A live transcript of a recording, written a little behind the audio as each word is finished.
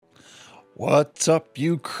What's up,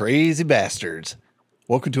 you crazy bastards?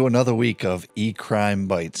 Welcome to another week of E-Crime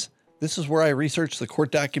Bites. This is where I research the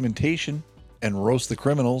court documentation and roast the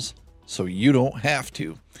criminals so you don't have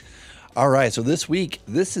to. All right, so this week,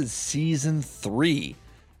 this is Season 3,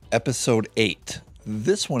 Episode 8.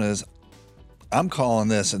 This one is, I'm calling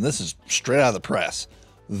this, and this is straight out of the press,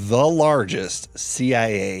 the largest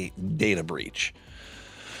CIA data breach.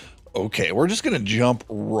 Okay, we're just going to jump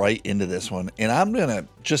right into this one, and I'm going to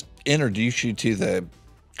just introduce you to the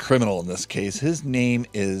criminal in this case. His name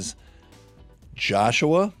is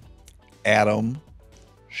Joshua Adam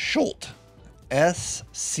Schulte,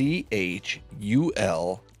 Schulte.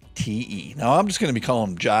 Now, I'm just going to be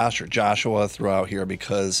calling him Josh or Joshua throughout here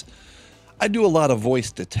because I do a lot of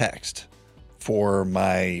voice to text for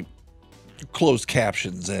my closed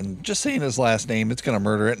captions, and just saying his last name, it's going to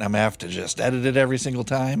murder it, and I'm going to have to just edit it every single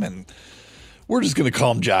time, and we're just going to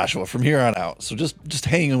call him Joshua from here on out. So just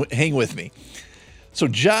hang with me. So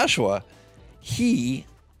Joshua, he,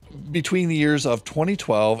 between the years of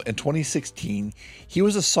 2012 and 2016, he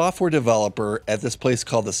was a software developer at this place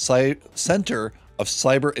called the Center of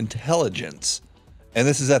Cyber Intelligence, and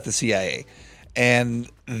this is at the CIA. And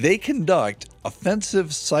they conduct offensive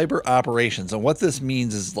cyber operations, and what this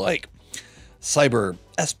means is like cyber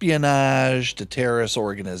espionage to terrorist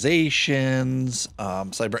organizations,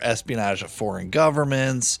 cyber espionage of foreign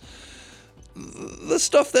governments, the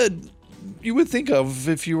stuff that you would think of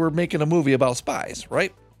if you were making a movie about spies,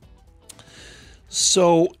 right?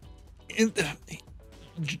 So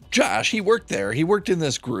Josh, he worked there. He worked in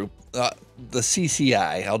this group, the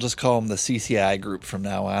CCI. I'll just call him the CCI group from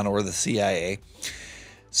now on, or the CIA.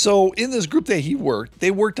 So in this group that he worked, they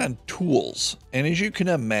worked on tools. And as you can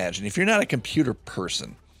imagine, if you're not a computer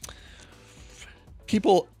person,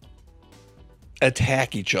 people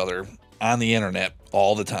attack each other on the internet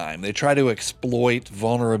all the time. They try to exploit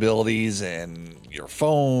vulnerabilities in your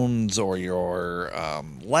phones or your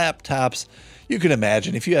laptops. You can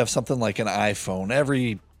imagine if you have something like an iPhone,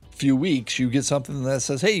 every few weeks you get something that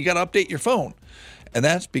says, hey, you got to update your phone. And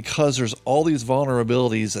that's because there's all these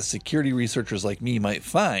vulnerabilities that security researchers like me might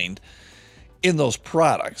find in those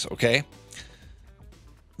products, okay?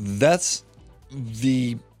 That's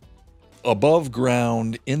the above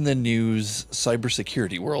ground, in the news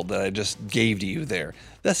cybersecurity world that I just gave to you there.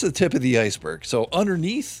 That's the tip of the iceberg. So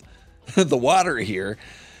underneath the water here,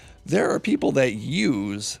 there are people that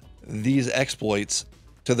use these exploits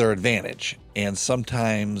to their advantage. And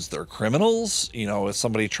sometimes they're criminals, is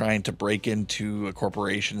somebody trying to break into a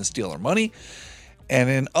corporation and steal their money. And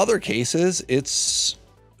in other cases, it's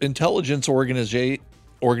intelligence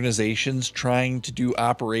organizations trying to do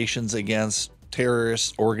operations against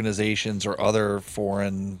terrorist organizations or other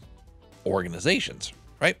foreign organizations,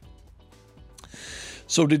 right?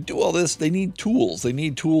 So to do all this, they need tools. They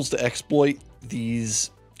need tools to exploit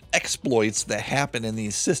these exploits that happen in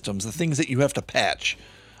these systems, the things that you have to patch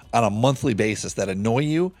on a monthly basis that annoy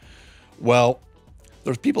you. Well,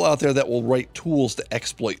 there's people out there that will write tools to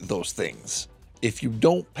exploit those things if you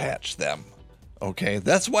don't patch them. Okay,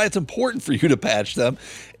 that's why it's important for you to patch them,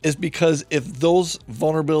 is because if those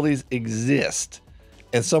vulnerabilities exist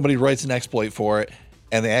and somebody writes an exploit for it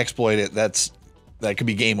and they exploit it, that could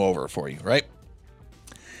be game over for you, right?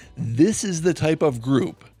 This is the type of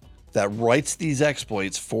group that writes these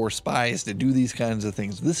exploits for spies to do these kinds of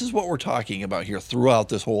things. This is what we're talking about here throughout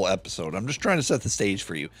this whole episode. I'm just trying to set the stage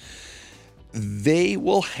for you. They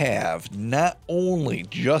will have not only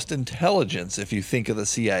just intelligence, if you think of the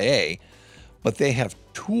CIA, but they have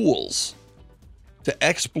tools to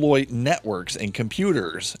exploit networks and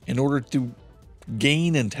computers in order to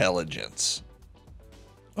gain intelligence.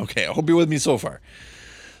 Okay, I hope you're with me so far.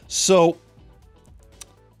 So,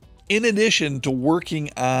 in addition to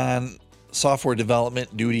working on software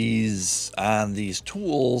development duties on these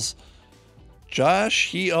tools, Josh,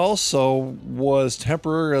 he also was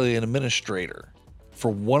temporarily an administrator for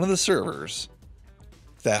one of the servers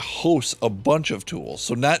that hosts a bunch of tools.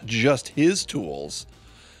 So not just his tools,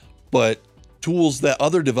 but tools that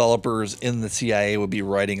other developers in the CIA would be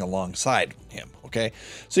writing alongside him, okay?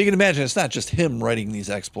 So you can imagine it's not just him writing these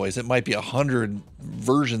exploits. It might be 100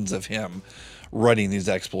 versions of him writing these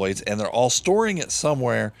exploits, and they're all storing it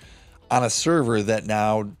somewhere on a server that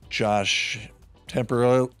now Josh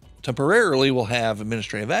temporarily will have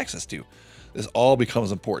administrative access to. This all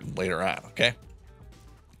becomes important later on, okay?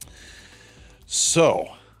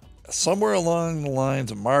 So, somewhere along the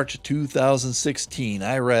lines of March of 2016,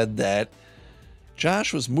 I read that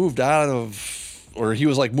Josh was moved out of, or he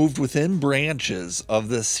was like moved within branches of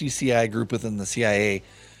the CCI group within the CIA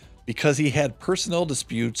because he had personnel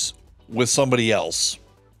disputes with somebody else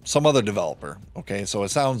some other developer. Okay, so it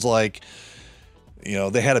sounds like,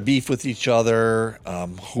 they had a beef with each other.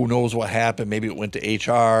 Who knows what happened? Maybe it went to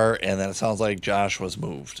HR, and then it sounds like Josh was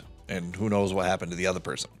moved, and who knows what happened to the other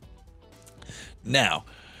person. Now,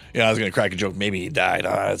 I was going to crack a joke. Maybe he died.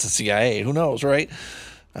 It's the CIA. Who knows, right?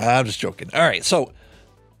 I'm just joking. All right, so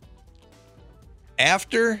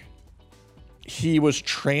after he was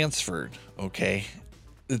transferred, okay,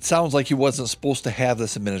 it sounds like he wasn't supposed to have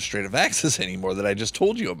this administrative access anymore that I just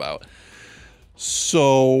told you about.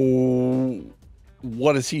 So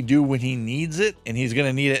what does he do when he needs it? And he's going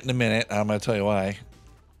to need it in a minute. I'm going to tell you why.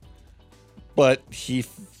 But he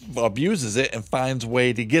abuses it and finds a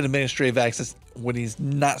way to get administrative access when he's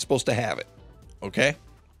not supposed to have it. Okay?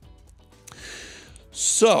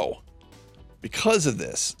 So, because of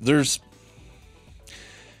this,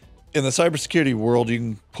 in the cybersecurity world, you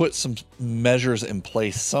can put some measures in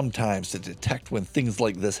place sometimes to detect when things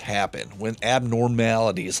like this happen, when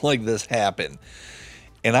abnormalities like this happen.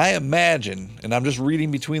 And I imagine, and I'm just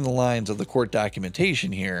reading between the lines of the court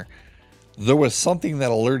documentation here, there was something that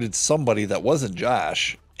alerted somebody that wasn't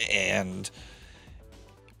Josh, and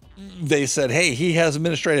they said, hey, he has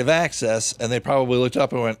administrative access, and they probably looked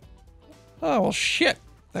up and went, oh, well, shit.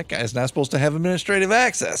 That guy's not supposed to have administrative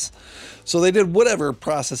access. So they did whatever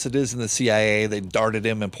process it is in the CIA. They darted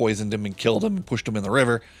him and poisoned him and killed him and pushed him in the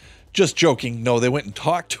river. Just joking. No, they went and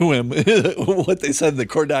talked to him. What they said in the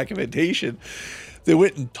court documentation. They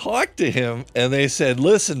went and talked to him and they said,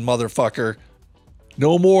 listen, motherfucker,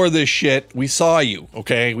 no more of this shit. We saw you,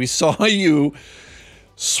 okay? We saw you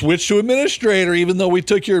switch to administrator, even though we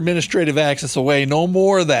took your administrative access away. No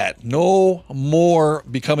more of that. No more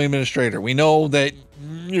becoming administrator. We know that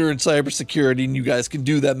you're in cybersecurity and you guys can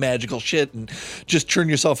do that magical shit and just turn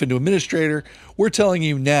yourself into administrator. We're telling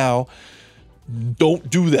you now, don't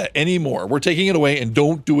do that anymore. We're taking it away and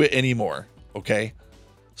don't do it anymore. Okay?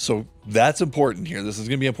 So that's important here. This is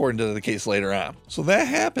going to be important to the case later on. So that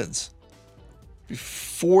happens.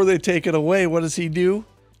 Before they take it away, what does he do?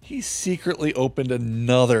 He secretly opened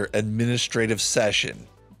another administrative session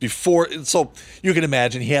so you can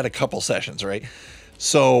imagine he had a couple sessions, right?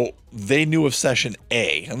 So they knew of session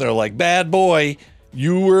A and they're like, bad boy,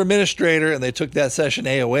 you were administrator, and they took that session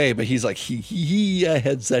A away, but he's like, I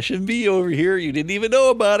had session B over here. You didn't even know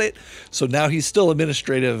about it. So now he's still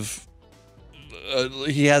administrative.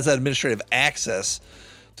 He has that administrative access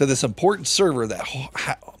to this important server that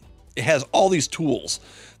has all these tools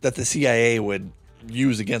that the CIA would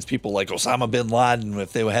use against people like Osama bin Laden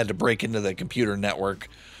if they had to break into the computer network,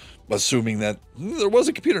 assuming that there was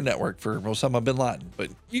a computer network for Osama bin Laden.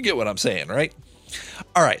 But you get what I'm saying, right?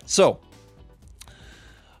 All right, so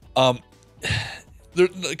there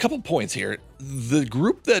a couple points here. The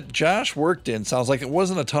group that Josh worked in sounds like it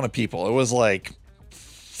wasn't a ton of people. It was like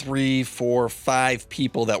 3, 4, 5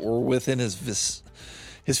 people that were within his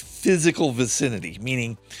physical vicinity,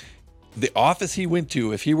 meaning the office he went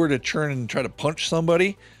to, if he were to turn and try to punch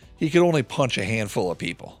somebody, he could only punch a handful of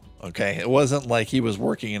people. Okay. It wasn't like he was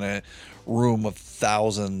working in a room of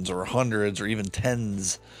thousands or hundreds or even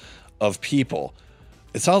tens of people.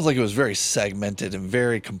 It sounds like it was very segmented and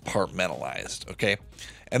very compartmentalized. Okay.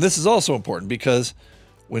 And this is also important because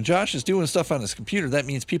when Josh is doing stuff on his computer, that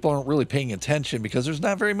means people aren't really paying attention because there's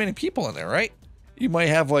not very many people in there, right? You might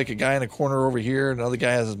have like a guy in a corner over here, another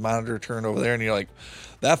guy has his monitor turned over there, and you're like,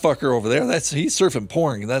 that fucker over there, he's surfing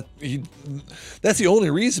porn. That's the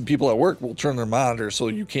only reason people at work will turn their monitor so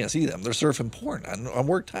you can't see them. They're surfing porn on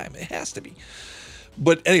work time. It has to be.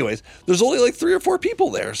 But anyways, there's only like 3 or 4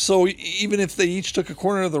 people there. So even if they each took a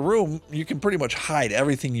corner of the room, you can pretty much hide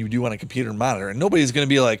everything you do on a computer monitor. And nobody's going to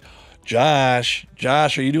be like, Josh,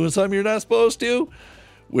 are you doing something you're not supposed to?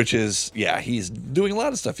 Which is, yeah, he's doing a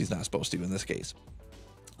lot of stuff he's not supposed to in this case.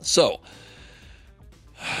 So,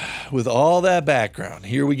 with all that background,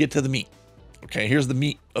 here we get to the meat. Okay, here's the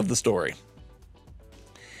meat of the story.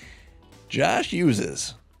 Josh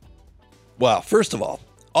uses, well, first of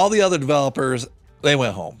all the other developers, they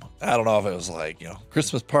went home. I don't know if it was like,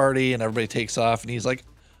 Christmas party and everybody takes off and he's like,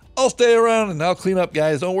 I'll stay around and I'll clean up,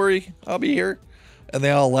 guys. Don't worry, I'll be here. And they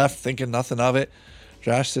all left thinking nothing of it.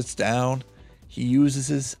 Josh sits down. He uses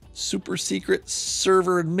his super secret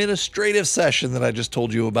server administrative session that I just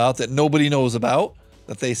told you about that nobody knows about,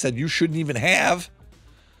 that they said you shouldn't even have.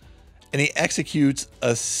 And he executes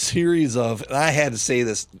a series of, and I had to say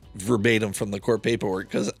this verbatim from the court paperwork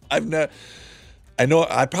because I know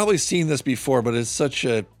I've probably seen this before, but it's such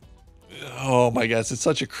a, oh my gosh, it's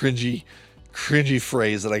such a cringy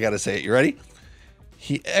phrase that I got to say it. You ready?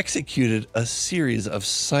 He executed a series of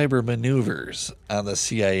cyber maneuvers on the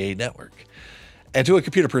CIA network. And to a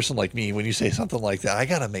computer person like me, when you say something like that, I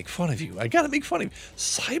got to make fun of you. I got to make fun of you.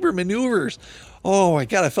 Cyber maneuvers. Oh my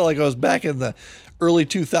God. I felt like I was back in the early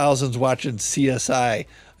 2000s watching CSI.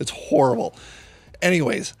 It's horrible.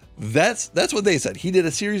 Anyways, that's what they said. He did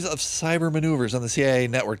a series of cyber maneuvers on the CIA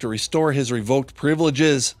network to restore his revoked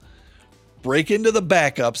privileges, break into the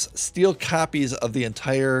backups, steal copies of the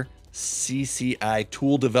entire CCI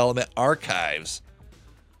tool development archives,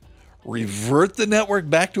 revert the network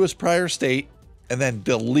back to its prior state, and then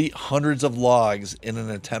delete hundreds of logs in an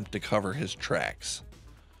attempt to cover his tracks.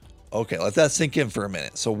 Okay, let that sink in for a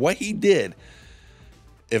minute. So what he did,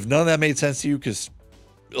 if none of that made sense to you, because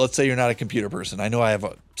let's say you're not a computer person. I know I have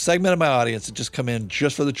a segment of my audience that just come in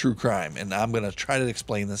just for the true crime, and I'm going to try to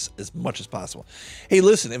explain this as much as possible. Hey,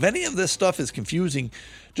 listen, if any of this stuff is confusing,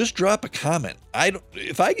 just drop a comment.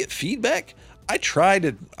 If I get feedback, I try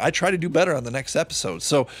to do better on the next episode.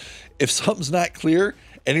 So if something's not clear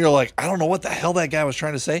and you're like, I don't know what the hell that guy was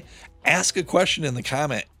trying to say, ask a question in the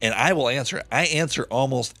comment and I will answer it. I answer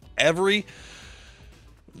almost every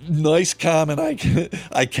nice comment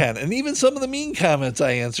I can, and even some of the mean comments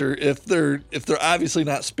I answer if they're obviously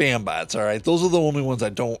not spam bots. All right, those are the only ones I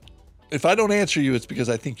don't. If I don't answer you, it's because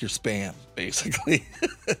I think you're spam, basically.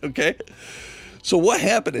 Okay. So what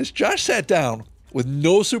happened is Josh sat down with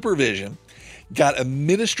no supervision, got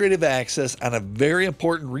administrative access on a very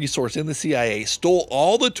important resource in the CIA, stole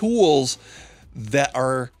all the tools that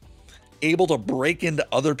are able to break into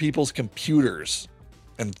other people's computers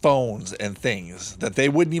and phones and things that they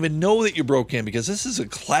wouldn't even know that you broke in, because this is a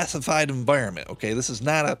classified environment. Okay. This is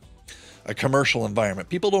not a commercial environment.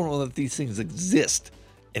 People don't know that these things exist,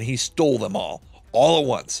 and he stole them all at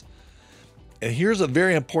once. And here's a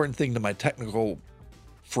very important thing to my technical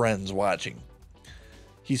friends watching.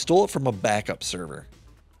 He stole it from a backup server.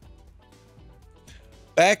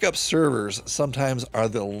 Backup servers sometimes are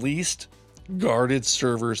the least guarded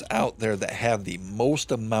servers out there that have the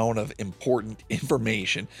most amount of important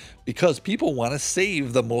information, because people want to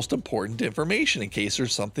save the most important information in case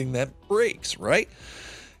there's something that breaks, right?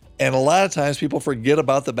 And a lot of times people forget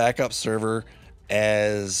about the backup server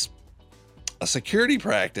as a security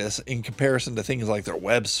practice in comparison to things like their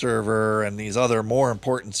web server and these other more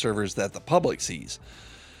important servers that the public sees.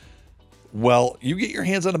 Well, you get your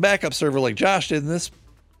hands on a backup server like Josh did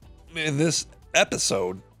in this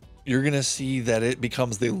episode, you're going to see that it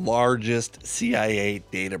becomes the largest CIA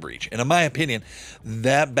data breach. And in my opinion,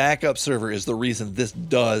 that backup server is the reason this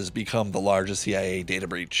does become the largest CIA data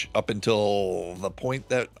breach up until the point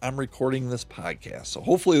that I'm recording this podcast. So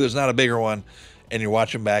hopefully there's not a bigger one and you're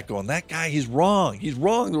watching back going, that guy, he's wrong. He's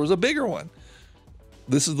wrong. There was a bigger one.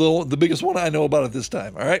 This is the biggest one I know about at this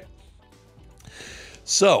time. All right.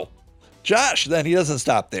 So Josh, then he doesn't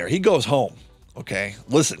stop there. He goes home. Okay,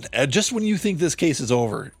 listen, just when you think this case is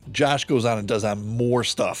over, Josh goes on and does on more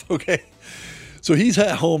stuff. Okay, so he's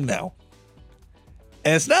at home now,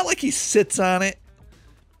 and it's not like he sits on it.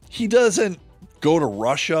 He doesn't go to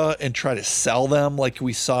Russia and try to sell them like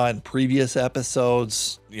we saw in previous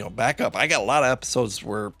episodes. You know, back up. I got a lot of episodes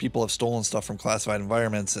where people have stolen stuff from classified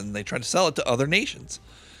environments and they try to sell it to other nations.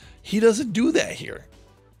 He doesn't do that here.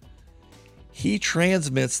 He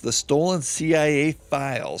transmits the stolen CIA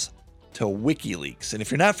files to WikiLeaks. And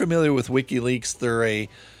if you're not familiar with WikiLeaks, they're a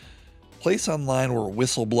place online where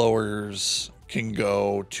whistleblowers can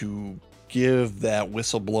go to give that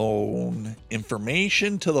whistleblown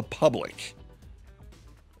information to the public.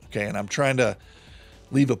 Okay, and I'm trying to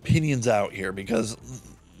leave opinions out here because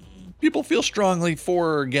people feel strongly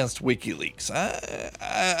for or against WikiLeaks.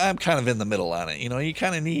 I'm kind of in the middle on it. You know, you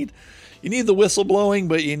kind of need the whistleblowing,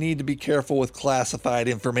 but you need to be careful with classified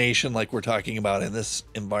information like we're talking about in this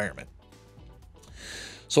environment.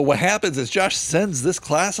 So what happens is Josh sends this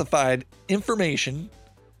classified information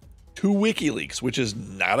to WikiLeaks, which is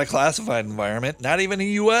not a classified environment, not even a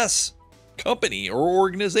U.S. company or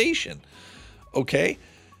organization. Okay?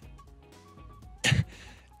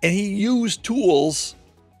 And he used tools.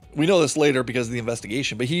 We know this later because of the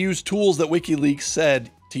investigation, but he used tools that WikiLeaks said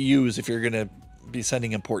to use if you're going to be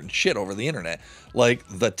sending important shit over the internet, like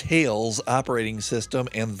the Tails operating system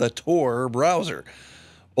and the Tor browser,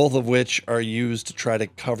 both of which are used to try to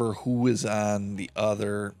cover who is on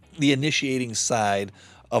the initiating side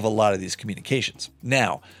of a lot of these communications.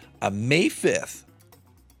 Now, on May 5th,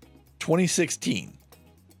 2016,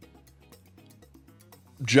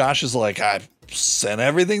 Josh is like, I've sent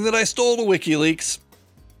everything that I stole to WikiLeaks.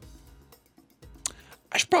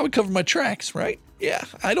 I should probably cover my tracks, right? Yeah,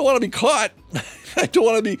 I don't want to be caught. I don't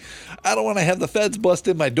want to have the feds bust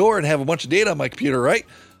in my door and have a bunch of data on my computer, right?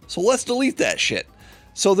 So let's delete that shit.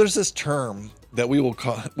 So there's this term that we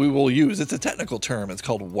will use. It's a technical term. It's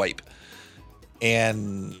called wipe.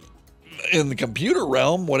 And in the computer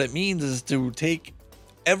realm, what it means is to take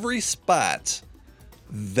every spot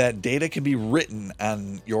that data can be written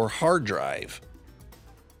on your hard drive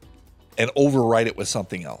and overwrite it with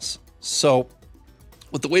something else. So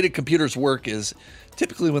what the way that computers work is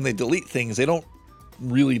typically when they delete things, they don't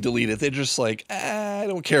really delete it. They're just like, I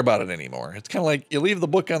don't care about it anymore. It's kind of like you leave the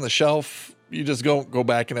book on the shelf. You just go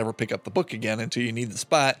back and never pick up the book again until you need the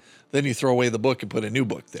spot. Then you throw away the book and put a new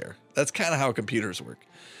book there. That's kind of how computers work.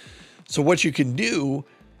 So what you can do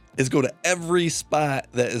is go to every spot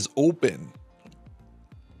that is open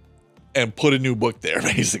and put a new book there,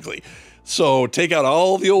 basically. So take out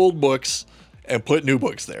all the old books and put new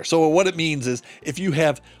books there. So what it means is if you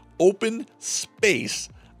have open space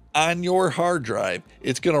on your hard drive,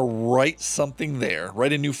 it's going to write something there,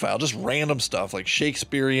 write a new file, just random stuff like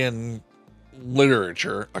Shakespearean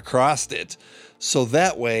literature across it. So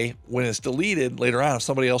that way, when it's deleted later on, if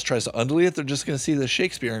somebody else tries to undelete it, they're just going to see the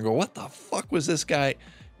Shakespeare and go, what the fuck was this guy?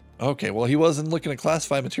 Okay, well, he wasn't looking at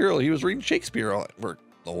classified material. He was reading Shakespeare the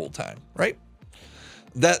whole time, right?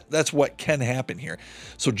 That's what can happen here.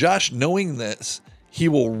 So Josh, knowing this, he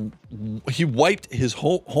wiped his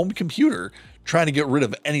home computer trying to get rid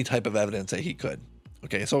of any type of evidence that he could.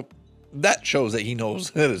 Okay, so that shows that he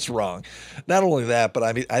knows that it's wrong. Not only that, but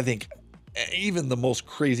I mean, I think even the most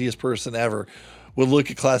craziest person ever would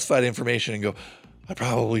look at classified information and go, I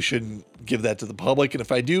probably shouldn't give that to the public. And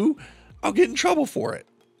if I do, I'll get in trouble for it.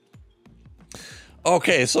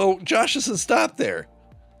 Okay, so Josh doesn't stop there.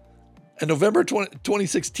 In November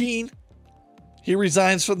 2016, he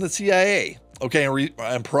resigns from the CIA. Okay,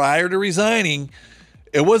 and prior to resigning,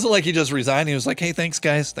 it wasn't like he just resigned. He was like, hey, thanks,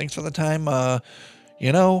 guys. Thanks for the time.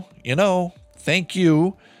 Thank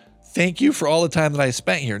you. Thank you for all the time that I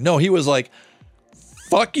spent here. No, he was like,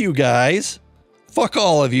 fuck you guys. Fuck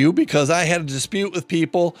all of you, because I had a dispute with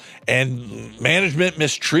people and management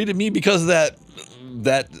mistreated me because of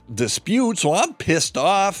that dispute. So I'm pissed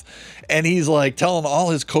off. And he's like telling all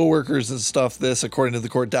his coworkers and stuff this, according to the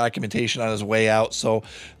court documentation, on his way out. So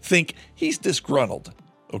think he's disgruntled.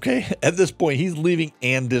 Okay. At this point, he's leaving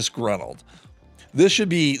and disgruntled. This should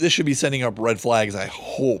be sending up red flags, I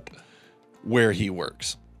hope, where he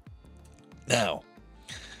works. Now,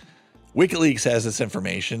 WikiLeaks has this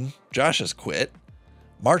information. Josh has quit.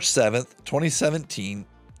 March 7th, 2017,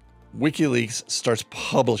 WikiLeaks starts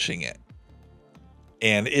publishing it.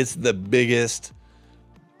 And it's the biggest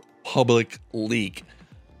public leak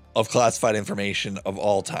of classified information of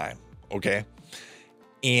all time. Okay.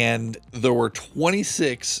 And there were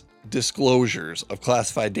 26 disclosures of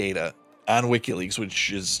classified data on WikiLeaks,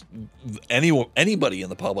 which is anybody in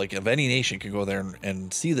the public of any nation can go there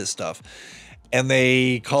and see this stuff. And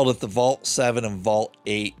they called it the Vault 7 and Vault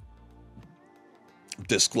 8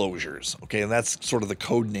 disclosures. Okay. And that's sort of the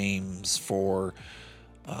code names for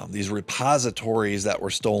these repositories that were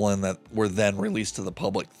stolen that were then released to the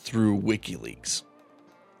public through WikiLeaks.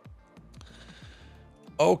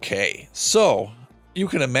 Okay, so you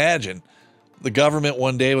can imagine the government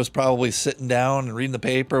one day was probably sitting down and reading the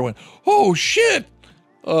paper and went, oh shit,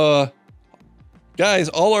 guys,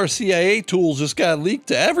 all our CIA tools just got leaked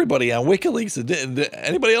to everybody on WikiLeaks. Did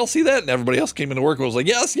anybody else see that? And everybody else came into work and was like,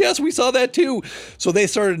 yes, we saw that too. So they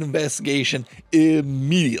started an investigation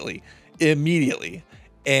immediately.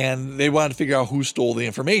 And they wanted to figure out who stole the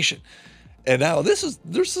information. And now there's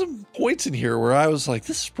some points in here where I was like,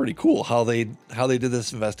 this is pretty cool how they did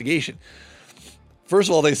this investigation. First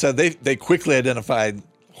of all, they said they quickly identified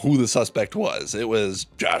who the suspect was. It was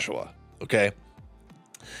Joshua. Okay.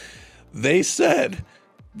 They said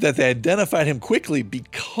that they identified him quickly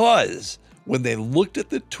because when they looked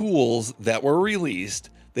at the tools that were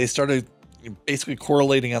released, they started basically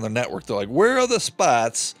correlating on their network. They're like, where are the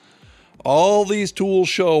spots all these tools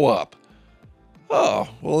show up? Oh,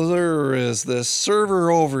 well, there is this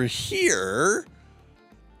server over here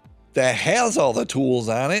that has all the tools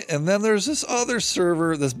on it. And then there's this other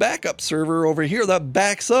server, this backup server over here that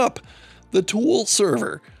backs up the tool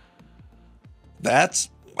server. That's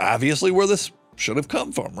obviously where this should have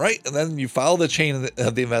come from, right? And then you follow the chain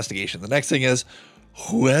of the investigation. The next thing is,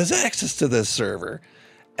 who has access to this server?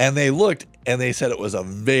 And they looked and they said it was a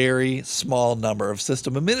very small number of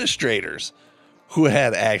system administrators who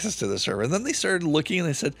had access to the server. And then they started looking and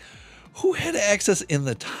they said, who had access in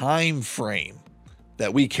the time frame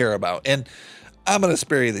that we care about? And I'm going to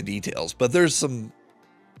spare you the details, but there's some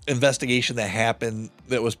investigation that happened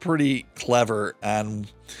that was pretty clever.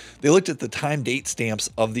 And they looked at the time date stamps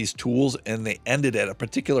of these tools and they ended at a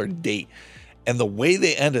particular date. And the way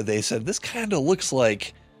they ended, they said, this kind of looks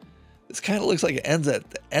like it ends at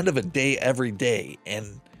the end of a day every day.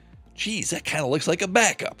 And geez, that kind of looks like a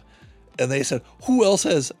backup. and they said, who else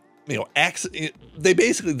has, access? They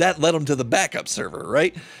basically, that led them to the backup server,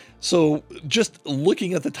 right? So just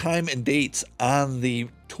looking at the time and dates on the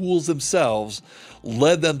tools themselves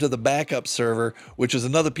led them to the backup server, which is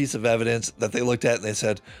another piece of evidence that they looked at and they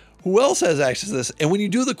said, who else has access to this? And when you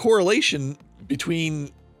do the correlation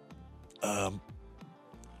between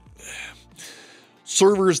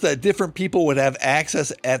servers that different people would have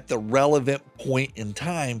access at the relevant point in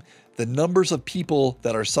time, the numbers of people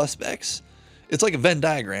that are suspects, it's like a Venn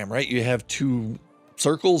diagram, right? You have two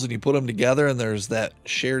circles and you put them together and there's that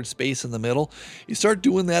shared space in the middle. You start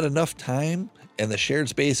doing that enough time and the shared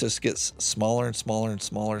space just gets smaller and smaller and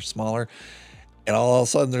smaller and smaller. And all of a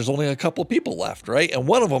sudden there's only a couple people left, right? And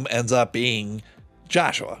one of them ends up being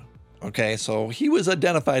Joshua. Okay, so he was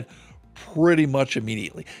identified pretty much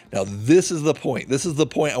immediately. Now, this is the point. This is the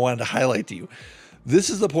point I wanted to highlight to you. This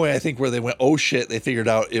is the point I think where they went, oh shit, they figured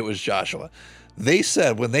out it was Joshua. They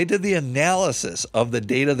said when they did the analysis of the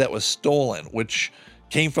data that was stolen, which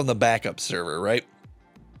came from the backup server, right?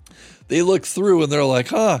 They looked through and they're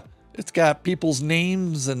like, it's got people's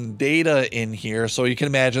names and data in here. So you can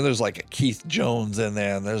imagine there's like a Keith Jones in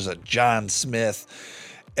there and there's a John Smith.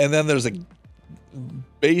 And then there's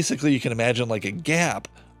basically you can imagine like a gap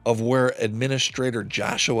of where Administrator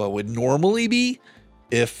Joshua would normally be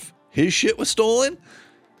if his shit was stolen.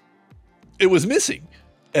 It was missing.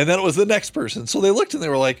 And then it was the next person. So they looked and they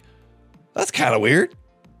were like, that's kind of weird.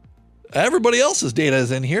 Everybody else's data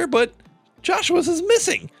is in here, but Joshua's is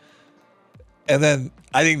missing. And then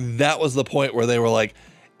I think that was the point where they were like,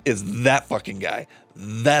 it's that fucking guy.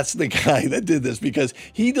 That's the guy that did this because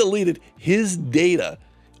he deleted his data,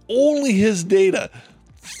 only his data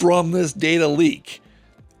from this data leak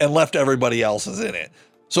and left everybody else's in it.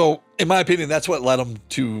 So in my opinion, that's what led them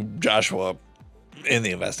to Joshua in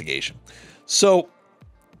the investigation. So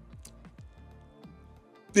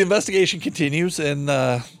the investigation continues and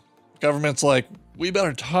government's like, we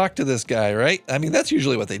better talk to this guy, right? I mean, that's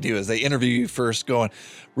usually what they do is they interview you first going,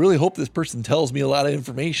 really hope this person tells me a lot of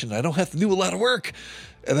information. I don't have to do a lot of work.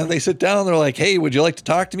 And then they sit down and they're like, hey, would you like to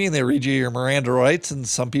talk to me? And they read you your Miranda rights and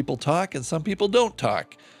some people talk and some people don't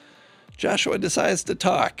talk. Joshua decides to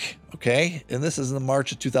talk, okay? And this is in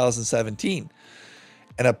March of 2017.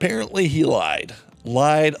 And apparently he lied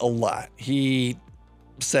a lot. He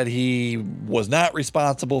said he was not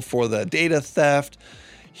responsible for the data theft.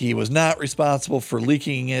 He was not responsible for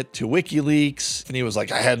leaking it to WikiLeaks. And he was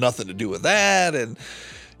like, I had nothing to do with that. And,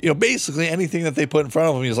 basically anything that they put in front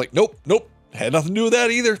of him, he was like, nope, had nothing to do with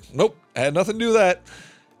that either. Nope, had nothing to do with that.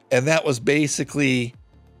 And that was basically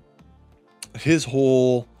his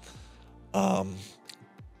whole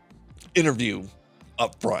interview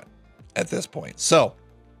up front at this point. So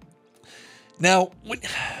now,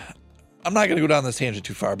 I'm not going to go down this tangent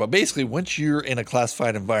too far, but basically once you're in a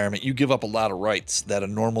classified environment, you give up a lot of rights that a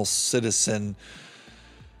normal citizen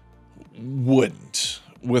wouldn't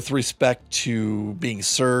with respect to being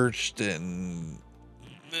searched and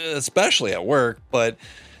especially at work. But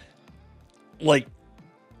like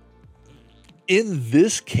in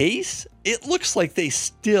this case, it looks like they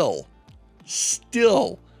still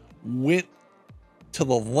went to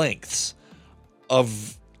the lengths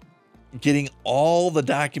of getting all the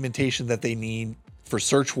documentation that they need for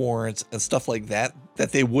search warrants and stuff like that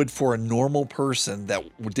they would for a normal person that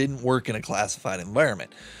didn't work in a classified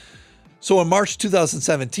environment. So in March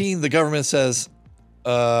 2017, the government says,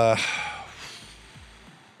 we're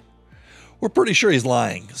pretty sure he's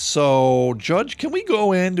lying. So Judge, can we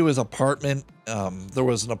go into his apartment? There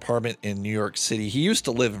was an apartment in New York City. He used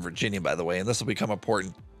to live in Virginia, by the way, and this will become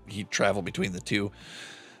important. He traveled between the two.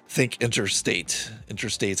 Think interstate.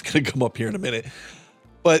 Interstate's going to come up here in a minute.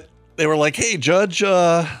 But they were like, hey, Judge,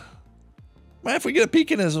 mind if we get a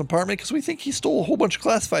peek in his apartment? Because we think he stole a whole bunch of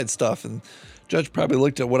classified stuff. And Judge probably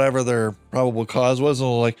looked at whatever their probable cause was and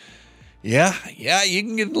was like, yeah, you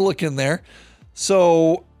can get a look in there.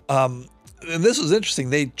 So, and this was interesting.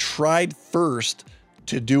 They tried first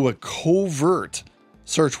to do a covert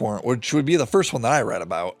search warrant, which would be the first one that I read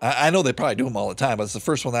about. I know they probably do them all the time, but it's the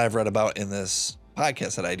first one that I've read about in this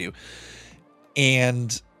podcast that I do.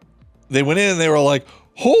 And they went in and they were like,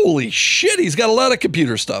 holy shit, he's got a lot of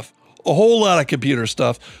computer stuff. A whole lot of computer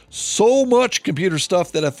stuff. So much computer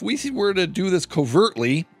stuff that if we were to do this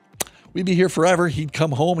covertly, we'd be here forever. He'd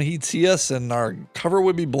come home and he'd see us and our cover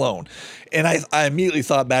would be blown. And I immediately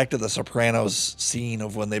thought back to the Sopranos scene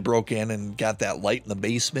of when they broke in and got that light in the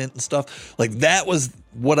basement and stuff. Like that was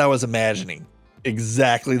what I was imagining.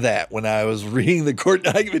 Exactly that. When I was reading the court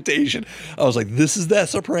documentation, I was like, this is that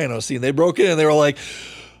Sopranos scene. They broke in and they were like,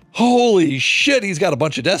 Holy shit, he's got a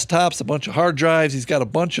bunch of desktops, a bunch of hard drives, he's got a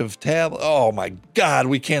bunch of tablets. Oh my God,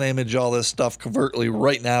 we can't image all this stuff covertly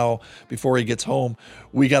right now before he gets home.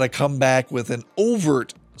 We got to come back with an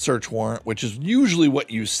overt search warrant, which is usually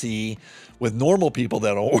what you see with normal people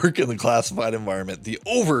that don't work in the classified environment. The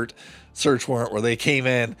overt search warrant where they came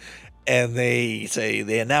in and they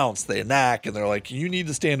knock, and they're like, you need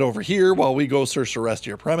to stand over here while we go search the rest of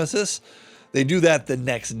your premises. They do that the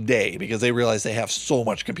next day because they realize they have so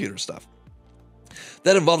much computer stuff.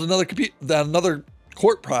 That involved another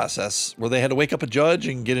court process where they had to wake up a judge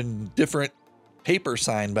and get a different paper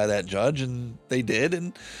signed by that judge, and they did,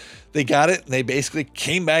 and they got it, and they basically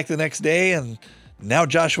came back the next day, and now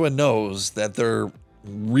Joshua knows that they're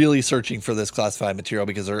really searching for this classified material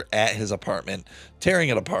because they're at his apartment, tearing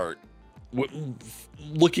it apart,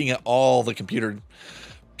 looking at all the computer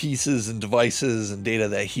pieces and devices and data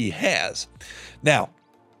that he has. Now,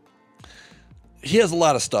 he has a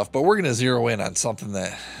lot of stuff, but we're going to zero in on something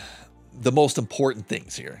that the most important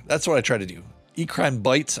things here. That's what I try to do. E-Crime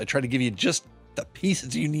Bites. I try to give you just the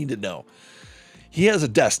pieces you need to know. He has a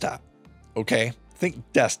desktop. Okay. Think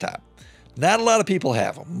desktop. Not a lot of people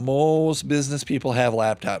have them. Most business people have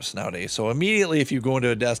laptops nowadays. So immediately, if you go into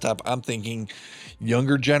a desktop, I'm thinking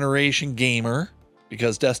younger generation gamer,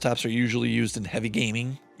 because desktops are usually used in heavy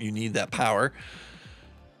gaming. You need that power.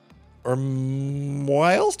 Or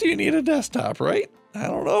why else do you need a desktop, right? I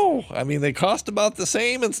don't know. I mean, they cost about the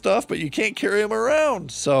same and stuff, but you can't carry them around.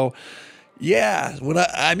 So yeah,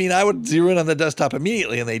 I would zero in on the desktop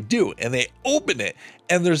immediately, and they do, and they open it,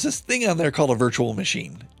 and there's this thing on there called a virtual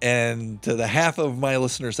machine. And to the half of my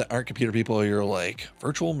listeners that aren't computer people, you're like,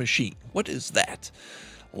 virtual machine, what is that?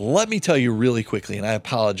 Let me tell you really quickly, and I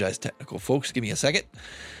apologize, technical folks, give me a second.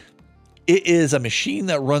 It is a machine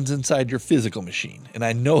that runs inside your physical machine. And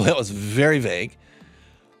I know that was very vague,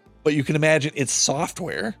 but you can imagine it's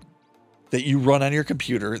software that you run on your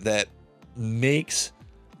computer that makes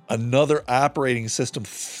another operating system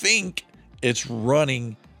think it's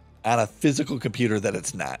running on a physical computer that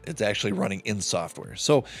it's not. It's actually running in software.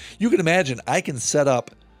 So you can imagine I can set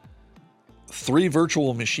up 3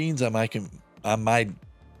 virtual machines on my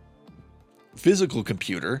physical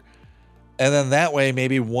computer. And then that way,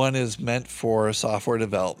 maybe one is meant for software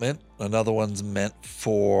development. Another one's meant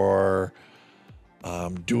for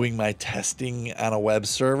doing my testing on a web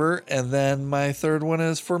server. And then my third one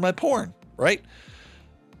is for my porn, right?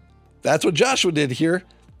 That's what Joshua did here.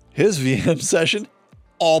 His VM session,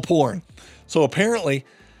 all porn. So apparently,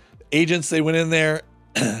 agents, they went in there.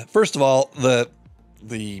 First of all,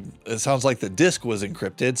 it sounds like the disk was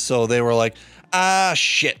encrypted. So they were like,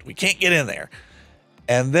 shit, we can't get in there.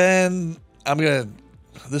 And then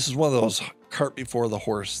this is one of those cart before the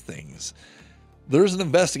horse things. There's an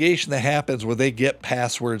investigation that happens where they get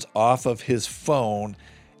passwords off of his phone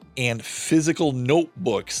and physical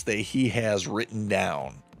notebooks that he has written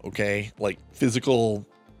down. Okay. Like physical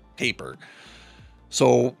paper.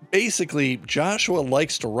 So basically Joshua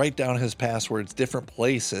likes to write down his passwords different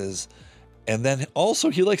places. And then also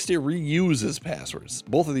he likes to reuse his passwords.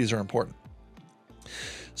 Both of these are important.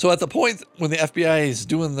 So at the point when the FBI is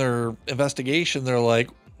doing their investigation, they're like,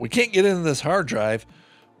 we can't get into this hard drive.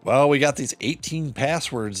 Well, we got these 18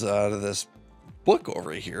 passwords out of this book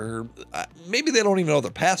over here. Maybe they don't even know their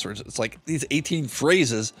passwords. It's like these 18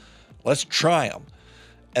 phrases. Let's try them.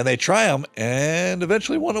 And they try them, and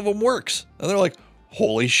eventually one of them works. And they're like,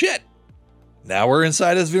 holy shit. Now we're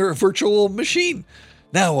inside his virtual machine.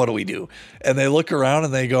 Now what do we do? And they look around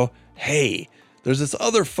and they go, hey, there's this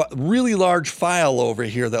other really large file over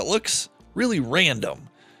here that looks really random.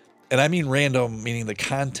 And I mean random, meaning the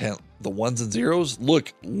content, the ones and zeros,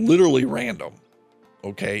 look literally random.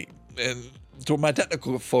 Okay. And to my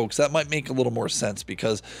technical folks, that might make a little more sense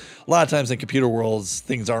because a lot of times in computer worlds,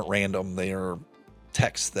 things aren't random. They are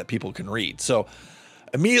text that people can read. So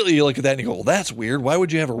immediately you look at that and you go, well, that's weird. Why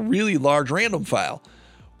would you have a really large random file?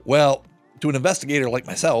 Well, to an investigator like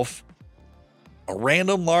myself, a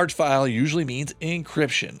random large file usually means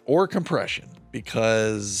encryption or compression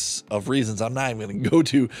because of reasons I'm not even going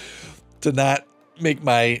to go to not make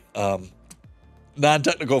my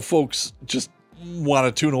non-technical folks just want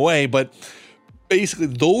to tune away. But basically,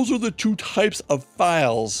 those are the 2 types of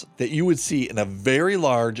files that you would see in a very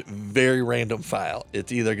large, very random file.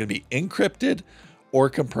 It's either going to be encrypted or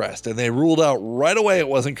compressed. And they ruled out right away it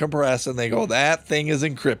wasn't compressed. And they go, that thing is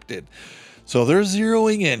encrypted. So they're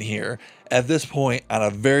zeroing in here at this point on a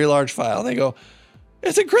very large file. And they go,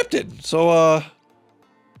 it's encrypted. So, you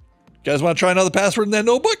guys want to try another password in that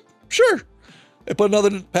notebook? Sure. They put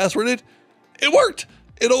another password in. It worked.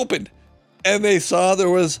 It opened. And they saw there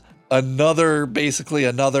was another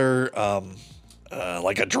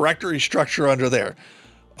like a directory structure under there.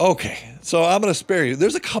 Okay, so I'm going to spare you.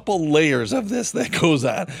 There's a couple layers of this that goes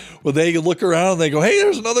on where they look around and they go, hey,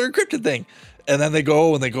 there's another encrypted thing. And then they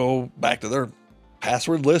go back to their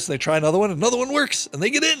password list and they try another one works and they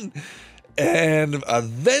get in. And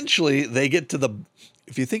eventually they get to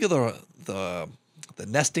if you think of the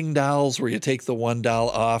nesting dolls where you take the one doll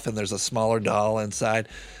off and there's a smaller doll inside,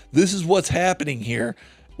 this is what's happening here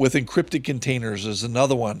with encrypted containers. There's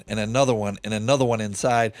another one and another one and another one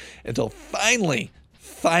inside until finally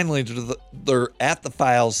they're at the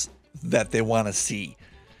files that they want to see.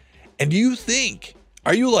 And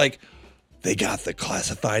are you like, they got the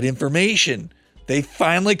classified information, they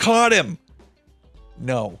finally caught him?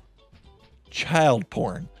 No. Child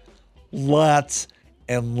porn. Lots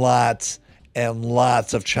and lots and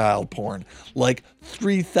lots of child porn. Like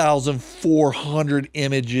 3,400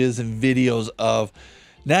 images and videos of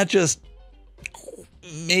not just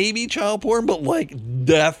maybe child porn, but like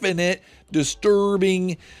definite,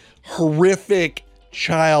 disturbing, horrific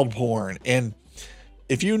child porn. And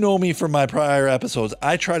if you know me from my prior episodes,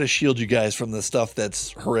 I try to shield you guys from the stuff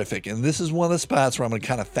that's horrific. And this is one of the spots where I'm going to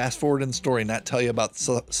kind of fast forward in the story and not tell you about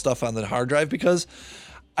stuff on the hard drive because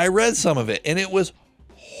I read some of it and it was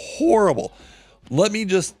horrible. Let me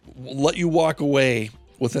just let you walk away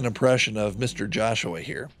with an impression of Mr. Joshua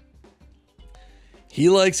here. He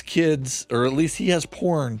likes kids, or at least he has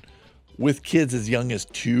porn with kids as young as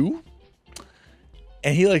 2.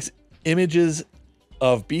 And he likes images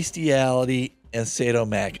of bestiality and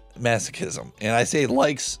sadomasochism. And I say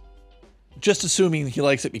likes, just assuming he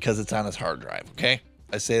likes it because it's on his hard drive, okay?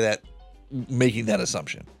 I say that, making that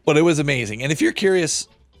assumption. But it was amazing. And if you're curious,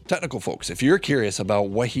 technical folks, if you're curious about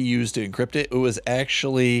what he used to encrypt it, it was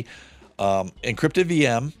actually encrypted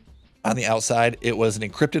VM on the outside. It was an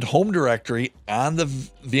encrypted home directory on the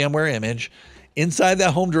VMware image. Inside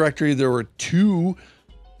that home directory, there were 2,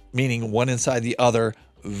 meaning one inside the other,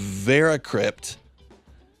 Veracrypt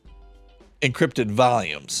encrypted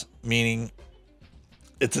volumes, meaning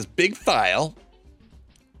it's this big file.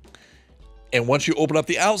 And once you open up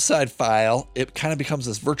the outside file, it kind of becomes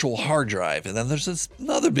this virtual hard drive. And then there's this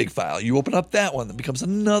another big file. You open up that one, that becomes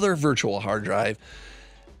another virtual hard drive.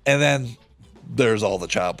 And then there's all the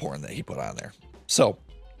child porn that he put on there. So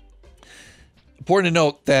important to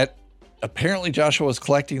note that apparently Joshua was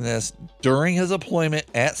collecting this during his employment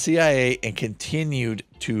at CIA and continued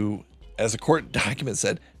to, as a court document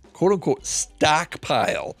said, quote unquote,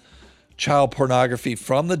 stockpile child pornography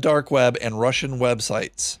from the dark web and Russian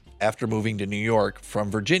websites after moving to New York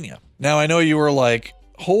from Virginia. Now, I know you were like,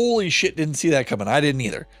 holy shit, didn't see that coming. I didn't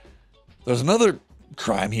either. There's another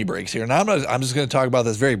crime he breaks here. Now, I'm just going to talk about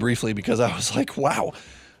this very briefly because I was like, wow,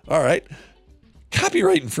 all right.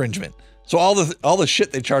 Copyright infringement. So all the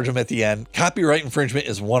shit they charge him at the end, copyright infringement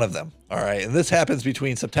is one of them. All right. And this happens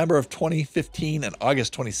between September of 2015 and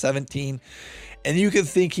August 2017. And you can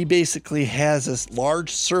think he basically has this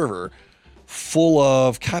large server full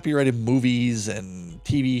of copyrighted movies and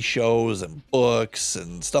TV shows and books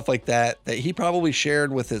and stuff like that he probably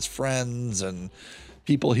shared with his friends and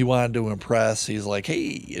people he wanted to impress. He's like, hey,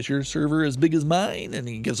 is your server as big as mine? And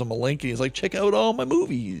he gives them a link and he's like, check out all my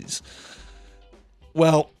movies.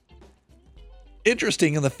 Well,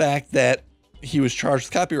 interesting in the fact that he was charged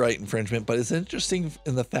with copyright infringement, but it's interesting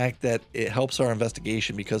in the fact that it helps our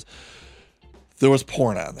investigation because there was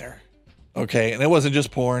porn on there. Okay. And it wasn't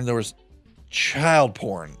just porn. There was child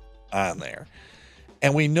porn on there.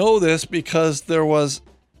 And we know this because there was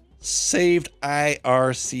saved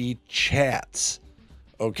IRC chats.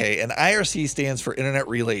 Okay. And IRC stands for Internet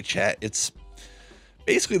Relay Chat. It's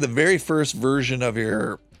basically the very first version of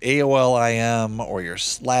your AOL IM or your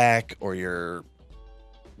Slack or your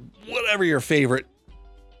whatever your favorite,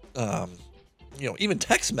 even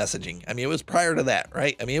text messaging. I mean, it was prior to that,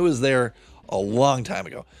 right? I mean, it was there a long time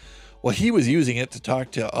ago. Well, he was using it to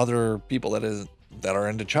talk to other people that are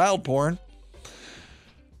into child porn.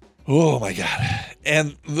 Oh my God.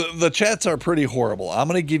 And the chats are pretty horrible. I'm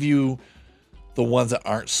going to give you the ones that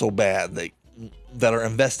aren't so bad, that are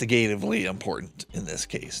investigatively important in this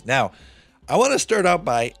case. Now, I want to start out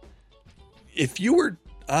by, if you were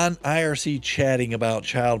on IRC chatting about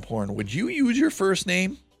child porn, would you use your first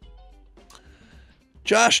name?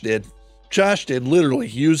 Josh did. Josh did literally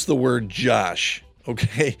use the word Josh.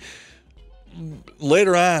 Okay.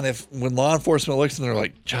 Later on, when law enforcement looks and they're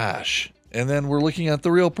like, Josh, and then we're looking at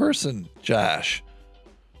the real person, Josh.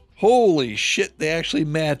 Holy shit, they actually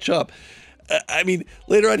match up. I mean,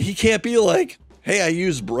 later on, he can't be like, hey, I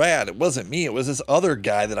used Brad. It wasn't me. It was this other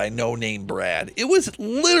guy that I know named Brad. It was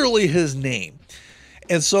literally his name.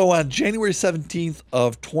 And so on January 17th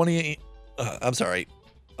of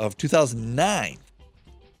of 2009,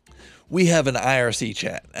 we have an IRC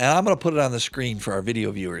chat, and I'm going to put it on the screen for our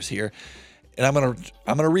video viewers here, and I'm going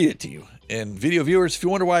to read it to you. And video viewers, if you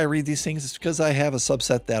wonder why I read these things, it's because I have a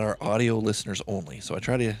subset that are audio listeners only. So I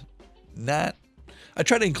try to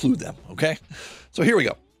include them, okay? So here we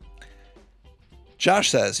go. Josh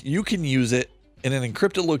says, you can use it in an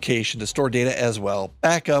encrypted location to store data as well,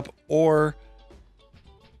 backup, or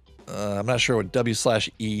I'm not sure what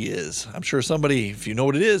W/E is. I'm sure somebody, if you know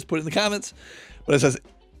what it is, put it in the comments. But it says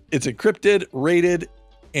it's encrypted, rated,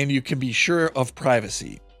 and you can be sure of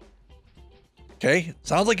privacy. Okay,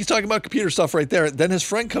 sounds like he's talking about computer stuff right there. Then his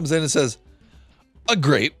friend comes in and says, a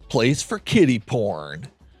great place for kiddie porn.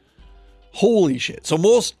 Holy shit. So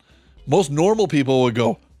most normal people would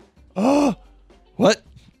go, oh, what?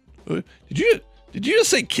 Did you just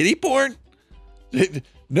say kiddie porn?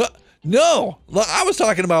 No. I was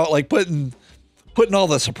talking about like putting all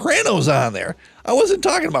the Sopranos on there. I wasn't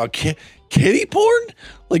talking about kiddie porn.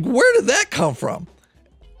 Like, where did that come from?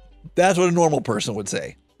 That's what a normal person would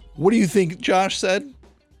say. What do you think Josh said?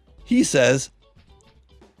 He says,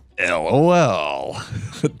 LOL. ...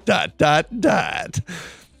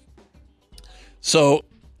 So,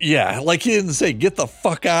 yeah, like he didn't say, get the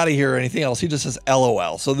fuck out of here or anything else. He just says,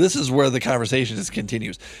 LOL. So this is where the conversation just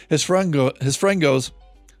continues. His friend goes,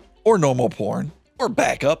 or normal porn, or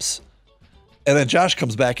backups. And then Josh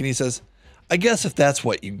comes back and he says, I guess if that's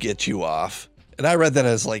what you get you off. And I read that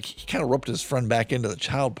as like, he kind of roped his friend back into the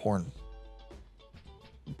child porn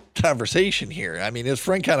conversation here. I mean, his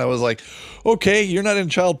friend kind of was like, okay, you're not in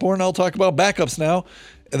child porn. I'll talk about backups now.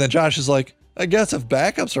 And then Josh is like, I guess if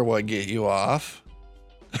backups are what get you off.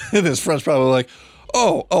 And his friend's probably like,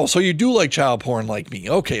 oh, so you do like child porn like me.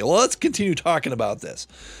 Okay, well, let's continue talking about this.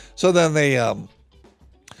 So then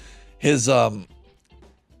his friend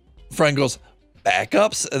goes,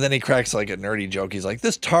 backups? And then he cracks like a nerdy joke. He's like,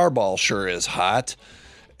 this tarball sure is hot.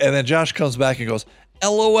 And then Josh comes back and goes,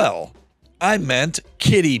 LOL, I meant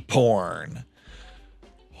kiddie porn.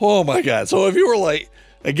 Oh my God. So if you were like,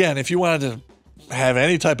 again, if you wanted to have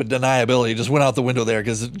any type of deniability, just went out the window there,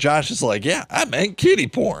 because Josh is like, yeah, I meant kiddie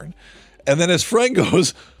porn. And then his friend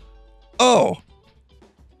goes, oh,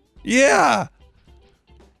 yeah.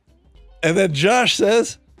 And then Josh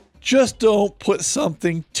says, just don't put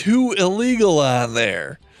something too illegal on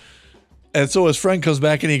there. And so his friend comes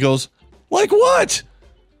back and he goes, like what?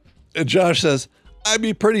 And Josh says, I'd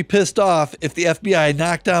be pretty pissed off if the FBI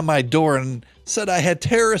knocked on my door and said I had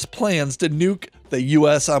terrorist plans to nuke the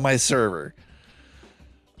US on my server.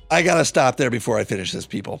 I gotta stop there before I finish this,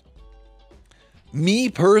 people. Me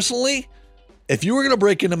personally, if you were gonna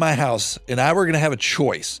break into my house and I were gonna have a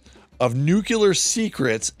choice of nuclear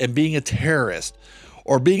secrets and being a terrorist,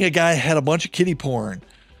 or being a guy who had a bunch of kiddie porn,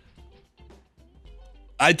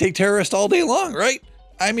 I'd take terrorist all day long, right?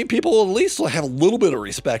 I mean, people will at least have a little bit of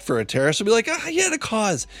respect for a terrorist and be like, you had a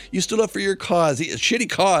cause. You stood up for your cause. A shitty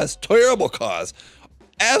cause, terrible cause,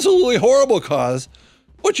 absolutely horrible cause,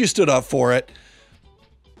 but you stood up for it.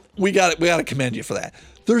 We got to commend you for that.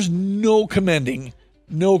 There's no commending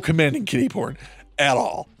kiddie porn at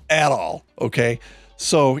all. Okay.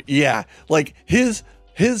 So yeah, like his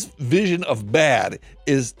vision of bad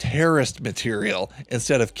is terrorist material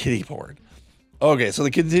instead of kiddie porn. Okay. So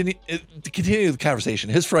to continue the conversation,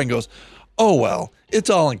 his friend goes, oh, well, it's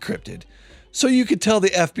all encrypted. So you could tell the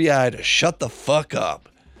FBI to shut the fuck up.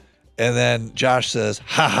 And then Josh says,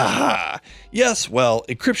 ha ha ha. Yes. Well,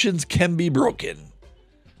 encryptions can be broken.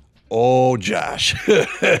 Oh, Josh.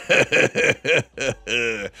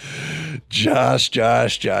 Josh,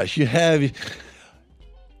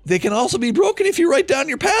 they can also be broken if you write down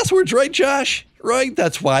your passwords, right, Josh? Right?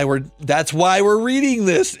 That's why we're reading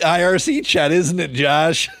this IRC chat, isn't it,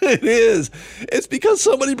 Josh? It is. It's because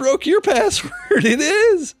somebody broke your password. It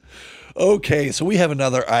is. Okay, so we have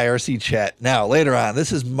another IRC chat now later on.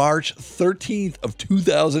 This is March 13th of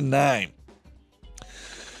 2009.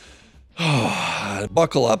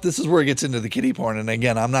 Buckle up. This is where it gets into the kiddie porn. And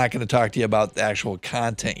again, I'm not going to talk to you about the actual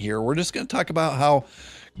content here. We're just going to talk about how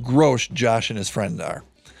gross Josh and his friend are.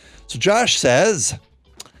 So Josh says,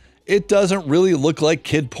 it doesn't really look like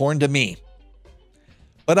kid porn to me,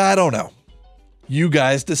 but I don't know. You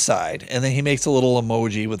guys decide. And then he makes a little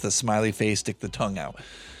emoji with a smiley face, stick the tongue out.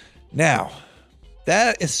 Now,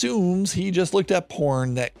 that assumes he just looked at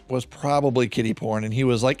porn that was probably kiddie porn. And he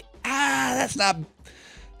was like, that's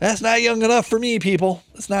not young enough for me, people.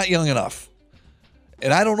 That's not young enough.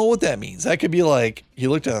 And I don't know what that means. That could be like, he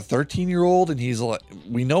looked at a 13-year-old and he's like,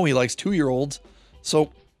 we know he likes 2-year-olds.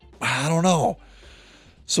 So I don't know.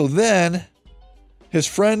 So then his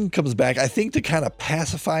friend comes back, I think to kind of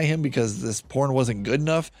pacify him because this porn wasn't good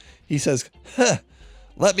enough. He says,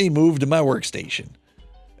 Let me move to my workstation.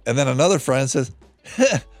 And then another friend says,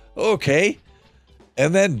 okay.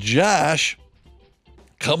 And then Josh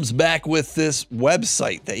comes back with this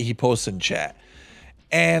website that he posts in chat.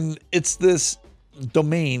 And it's this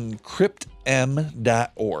domain,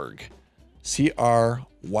 cryptm.org.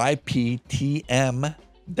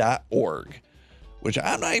 CRYPTM.org. Which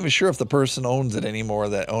I'm not even sure if the person owns it anymore,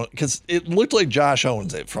 because it looked like Josh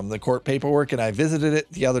owns it from the court paperwork, and I visited it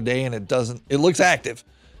the other day and it looks active.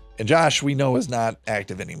 And Josh, we know, is not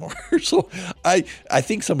active anymore. So I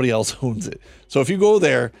think somebody else owns it. So if you go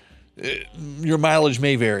there, your mileage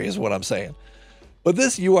may vary is what I'm saying. But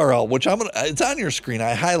this URL, which it's on your screen,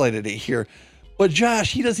 I highlighted it here. But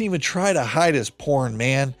Josh, he doesn't even try to hide his porn,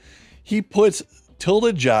 man. He puts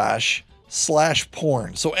 ~Josh/porn.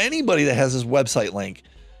 So anybody that has his website link,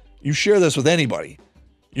 you share this with anybody.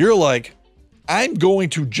 You're like, I'm going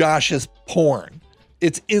to Josh's porn.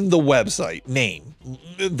 It's in the website name,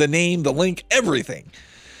 the link, everything.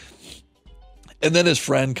 And then his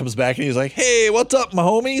friend comes back and he's like, hey, what's up, my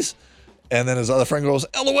homies? And then his other friend goes,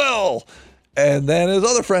 LOL. And then his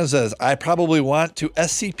other friend says, I probably want to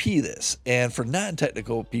SCP this. And for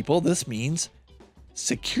non-technical people, this means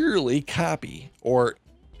securely copy, or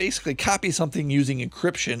basically copy something using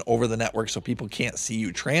encryption over the network so people can't see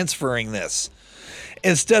you transferring this.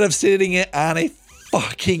 Instead of sitting it on a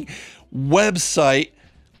fucking website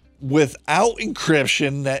without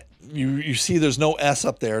encryption that you see there's no S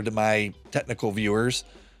up there to my technical viewers.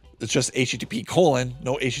 It's just HTTP:,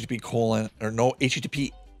 no HTTP:, or no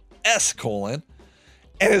HTTPS:,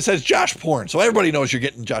 and it says Josh porn. So everybody knows you're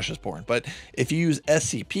getting Josh's porn. But if you use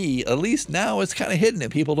SCP, at least now it's kind of hidden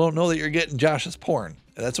and people don't know that you're getting Josh's porn.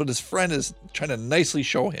 And that's what his friend is trying to nicely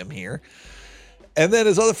show him here. And then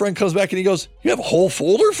his other friend comes back and he goes, you have a whole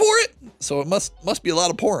folder for it? So it must be a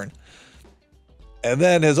lot of porn. And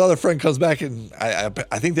then his other friend comes back and I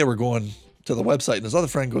think they were going to the website, and his other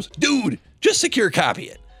friend goes, dude, just secure copy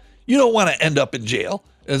it. You don't want to end up in jail.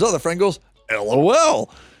 And his other friend goes,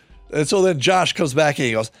 LOL. And so then Josh comes back and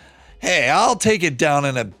he goes, hey, I'll take it down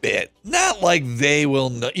in a bit. Not like they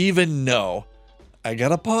will even know. I got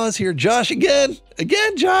to pause here. Josh, again,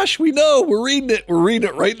 Josh, we know. We're reading it. We're reading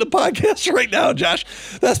it right in the podcast right now, Josh.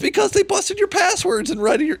 That's because they busted your passwords and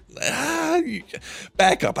read your...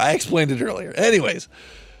 back up. I explained it earlier. Anyways.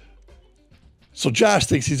 So Josh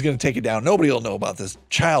thinks he's going to take it down. Nobody will know about this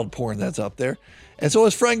child porn that's up there. And so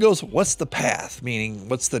his friend goes, what's the path? Meaning,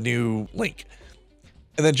 what's the new link?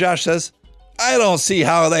 And then Josh says, I don't see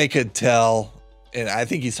how they could tell. And I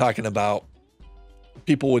think he's talking about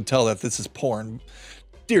people would tell that this is porn.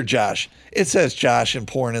 Dear Josh, it says Josh and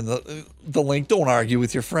porn in the link. Don't argue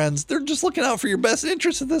with your friends. They're just looking out for your best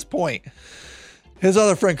interest at this point. His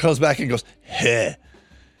other friend comes back and goes, heh.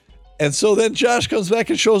 And so then Josh comes back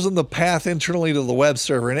and shows him the path internally to the web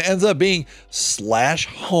server. And it ends up being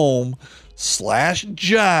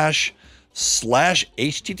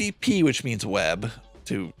 /home/Josh/HTTP, which means web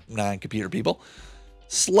to non-computer people,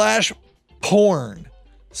 /porn.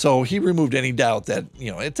 So he removed any doubt that,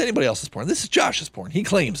 it's anybody else's porn. This is Josh's porn. He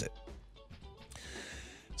claims it.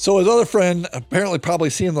 So his other friend, apparently probably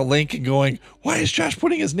seeing the link and going, why is Josh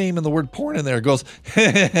putting his name and the word porn in there? Goes,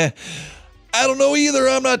 I don't know either.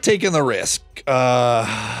 I'm not taking the risk.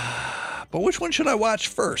 But which one should I watch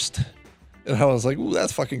first? And I was like, ooh,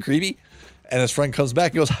 that's fucking creepy. And his friend comes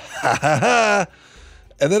back and goes, ha ha ha.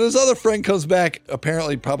 And then his other friend comes back,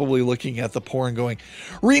 apparently probably looking at the porn going,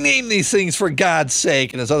 rename these things for God's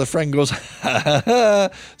sake. And his other friend goes, ha ha ha.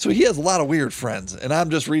 So he has a lot of weird friends. And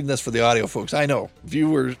I'm just reading this for the audio folks. I know,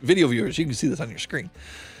 video viewers, you can see this on your screen.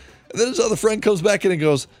 And then his other friend comes back in and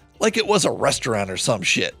goes, like it was a restaurant or some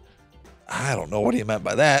shit. I don't know what he meant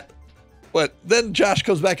by that. But then Josh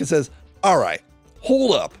comes back and says, all right,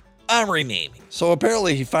 hold up. I'm renaming. So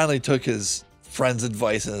apparently he finally took his friend's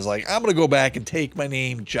advice and is like, I'm going to go back and take my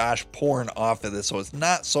name, Josh Porn, off of this so it's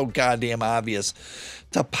not so goddamn obvious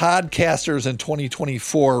to podcasters in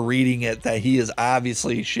 2024 reading it that he is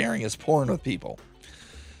obviously sharing his porn with people.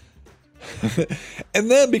 And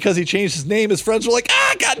then because he changed his name, his friends were like,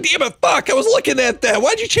 god damn it, fuck, I was looking at that.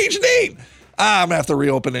 Why'd you change the name? I'm going to have to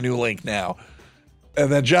reopen a new link now. And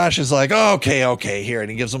then Josh is like, okay, here. And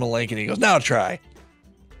he gives him a link and he goes, now try.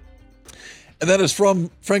 And then his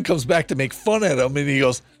friend comes back to make fun at him and he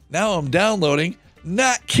goes, now I'm downloading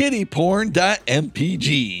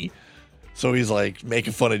notkittyporn.mpg. So he's like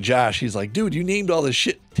making fun of Josh. He's like, dude, you named all this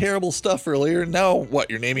shit, terrible stuff earlier. Now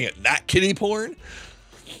what? You're naming it not kitty porn?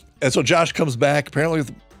 And so Josh comes back, apparently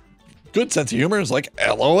with a good sense of humor, and is like,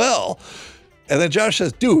 LOL. And then Josh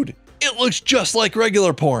says, dude, it looks just like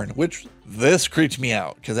regular porn, which this creeped me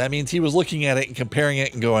out because that means he was looking at it and comparing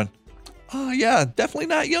it and going, Oh yeah, definitely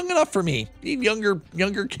not young enough for me. Need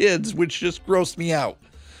younger kids, which just grossed me out.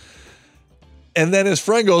 And then his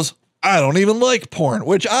friend goes, I don't even like porn,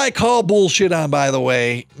 which I call bullshit on, by the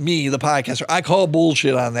way. Me, the podcaster, I call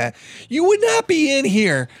bullshit on that. You would not be in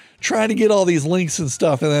here trying to get all these links and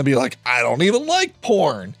stuff and then be like, I don't even like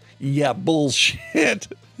porn. Yeah, bullshit.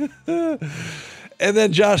 And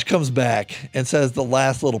then Josh comes back and says the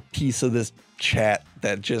last little piece of this chat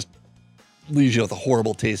that just leaves you with a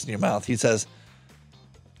horrible taste in your mouth. He says,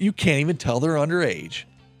 you can't even tell they're underage,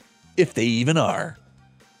 if they even are.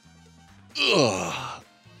 Ugh.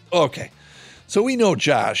 Okay, so we know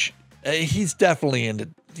Josh. He's definitely into.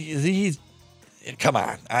 He's come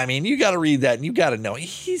on. I mean, you got to read that and you got to know.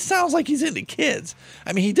 He sounds like he's into kids.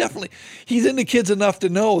 I mean, he's into kids enough to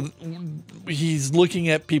know he's looking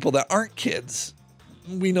at people that aren't kids.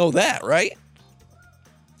 We know that, right?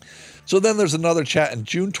 So then there's another chat on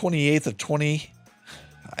June 28th of 20.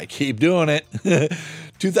 I keep doing it.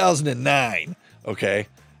 2009. Okay,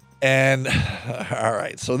 and all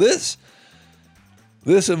right. So this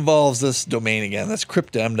involves this domain again. That's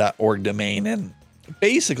cryptem.org domain. And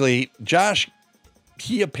basically, Josh,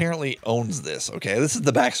 he apparently owns this. Okay, this is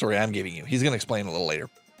the backstory I'm giving you. He's going to explain a little later.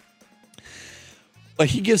 But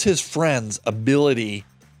he gives his friends ability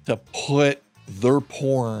to put their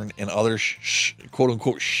porn and other quote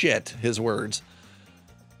unquote shit, his words,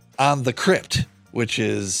 on the crypt, which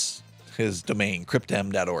is his domain,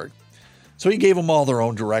 cryptem.org. So he gave them all their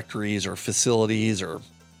own directories or facilities or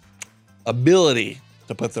ability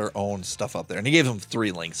to put their own stuff up there. And he gave them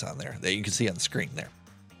 3 links on there that you can see on the screen there.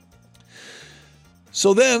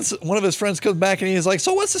 So then one of his friends comes back and he's like,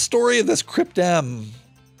 so what's the story of this cryptem?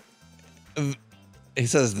 He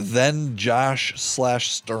says, then Josh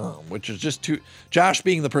 /Sturm, which is just Josh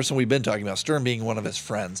being the person we've been talking about, Sturm being one of his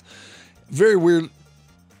friends. Very weird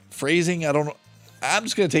phrasing. I don't know. I'm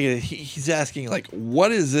just going to take it. He's asking like,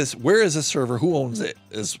 what is this? Where is this server? Who owns it?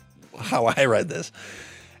 Is how I read this.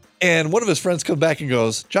 And one of his friends comes back and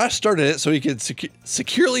goes, Josh started it so he could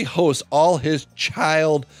securely host all his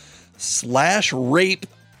child /rape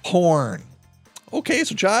porn. Okay,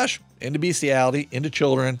 so Josh, into bestiality, into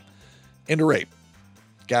children, into rape.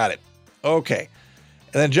 Got it. Okay.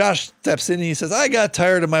 And then Josh steps in and he says, I got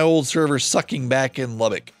tired of my old server sucking back in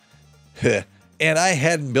Lubbock. And I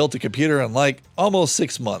hadn't built a computer in like almost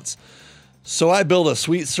 6 months. So I built a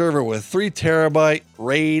sweet server with 3 terabyte,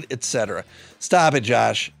 RAID, etc. Stop it,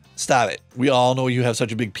 Josh. Stop it. We all know you have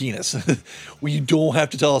such a big penis. You don't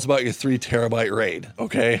have to tell us about your 3 terabyte RAID.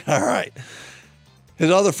 Okay. All right.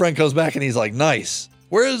 His other friend comes back and he's like, nice.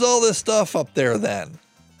 Where is all this stuff up there then?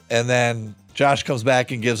 And then Josh comes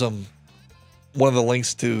back and gives him one of the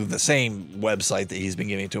links to the same website that he's been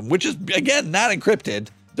giving to him, which is, again, not encrypted.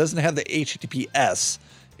 Doesn't have the HTTPS.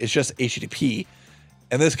 It's just HTTP.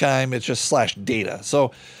 And this time it's just /data.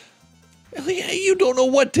 So you don't know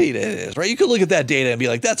what data it is, right? You could look at that data and be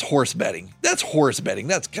like, that's horse betting. That's horse betting.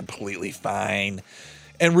 That's completely fine.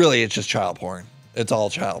 And really, it's just child porn. It's all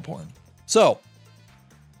child porn. So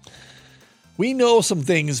we know some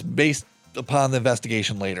things based upon the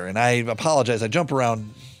investigation later. And I apologize. I jump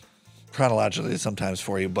around chronologically sometimes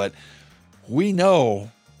for you, but we know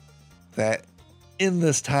that in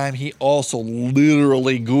this time, he also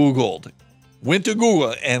literally went to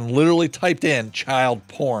Google and literally typed in child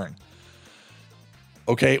porn.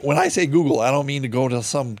 Okay, when I say Google, I don't mean to go to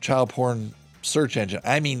some child porn search engine.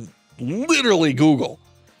 I mean literally Google.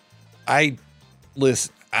 I did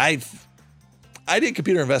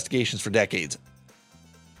computer investigations for decades.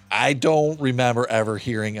 I don't remember ever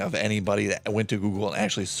hearing of anybody that went to Google and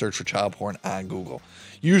actually searched for child porn on Google.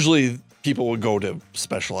 Usually people would go to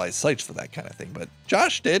specialized sites for that kind of thing, but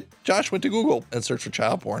Josh did. Josh went to Google and searched for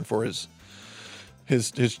child porn for his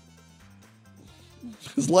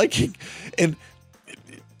liking. And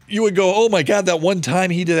you would go, oh my God, that one time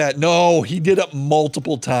he did that. No, he did it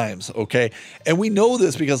multiple times. Okay. And we know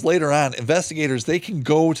this because later on, investigators, they can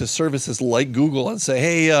go to services like Google and say,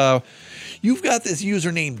 hey, you've got this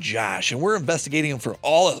user named Josh and we're investigating him for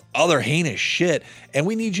all other heinous shit. And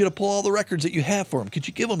we need you to pull all the records that you have for him. Could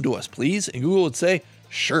you give them to us, please? And Google would say,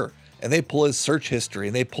 sure. And they pull his search history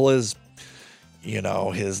and they pull his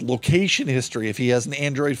location history. If he has an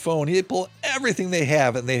Android phone, they pull everything they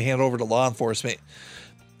have and they hand over to law enforcement,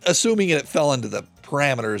 assuming it fell into the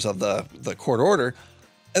parameters of the court order.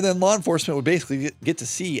 And then law enforcement would basically get to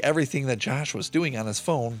see everything that Josh was doing on his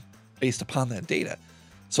phone based upon that data.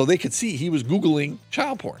 So they could see he was Googling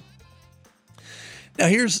child porn. Now,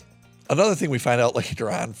 here's another thing we find out later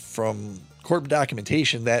on from court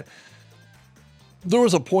documentation, that there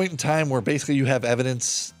was a point in time where basically you have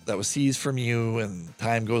evidence that was seized from you and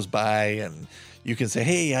time goes by and you can say,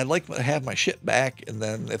 hey, I'd like to have my shit back. And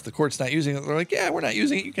then if the court's not using it, they're like, yeah, we're not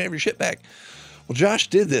using it. You can have your shit back. Well, Josh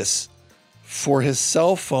did this for his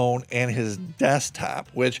cell phone and his desktop,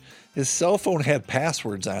 which his cell phone had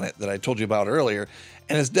passwords on it that I told you about earlier.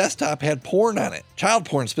 And his desktop had porn on it, child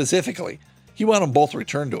porn specifically. He wanted them both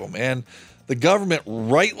returned to him. And the government,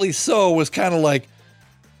 rightly so, was kind of like,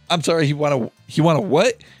 I'm sorry, he wanted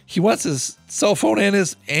what? He wants his cell phone and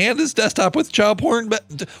his desktop with child porn? But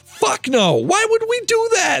fuck no. Why would we do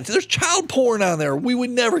that? There's child porn on there. We would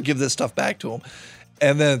never give this stuff back to him.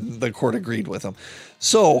 And then the court agreed with him.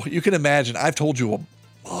 So you can imagine, I've told you,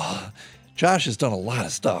 Josh has done a lot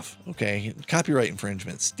of stuff, okay? Copyright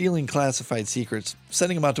infringement, stealing classified secrets,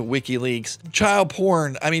 sending them out to WikiLeaks, child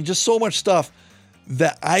porn. I mean, just so much stuff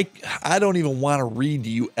that I don't even want to read to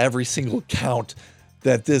you every single count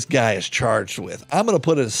that this guy is charged with. I'm going to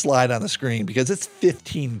put a slide on the screen because it's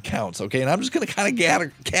 15 counts, okay? And I'm just going to kind of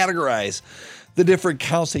categorize the different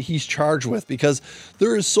counts that he's charged with because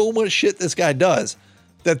there is so much shit this guy does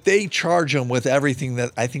that they charge him with everything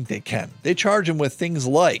that I think they can. They charge him with things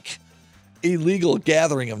like illegal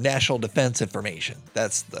gathering of national defense information.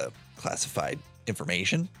 That's the classified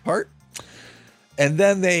information part. And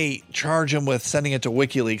then they charge him with sending it to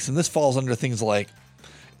WikiLeaks. And this falls under things like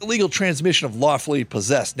illegal transmission of lawfully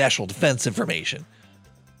possessed national defense information.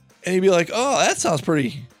 And you'd be like, oh, that sounds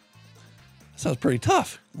pretty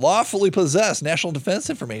tough. Lawfully possessed national defense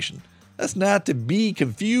information. That's not to be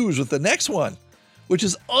confused with the next one, which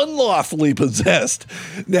is unlawfully possessed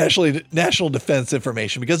national defense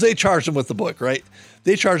information, because they charged him with the book, right?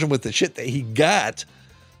 They charged him with the shit that he got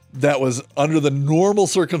that was under the normal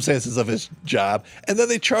circumstances of his job. And then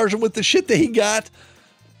they charged him with the shit that he got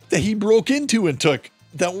that he broke into and took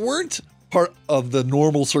that weren't part of the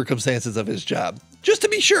normal circumstances of his job, just to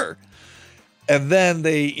be sure. And then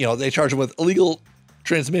they charge him with illegal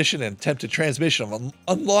transmission and attempted transmission of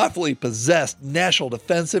unlawfully possessed national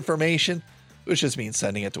defense information, which just means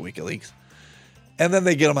sending it to WikiLeaks. And then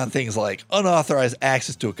they get him on things like unauthorized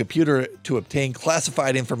access to a computer to obtain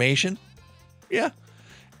classified information. Yeah.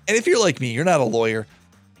 And if you're like me, you're not a lawyer,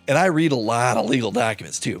 and I read a lot of legal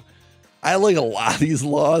documents too. I look at a lot of these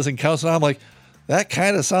laws and counts, and I'm like, that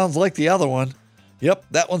kind of sounds like the other one. Yep,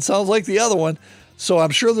 that one sounds like the other one. So I'm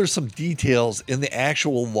sure there's some details in the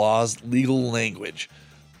actual law's legal language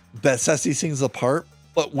that sets these things apart.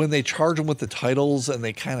 But when they charge them with the titles and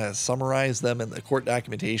they kind of summarize them in the court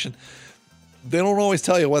documentation, they don't always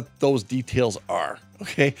tell you what those details are.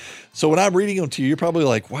 Okay. So when I'm reading them to you, you're probably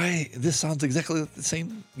like, why? This sounds exactly the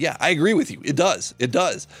same. Yeah, I agree with you. It does. It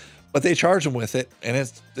does. But they charge them with it, and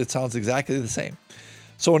it sounds exactly the same.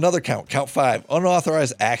 So another count 5,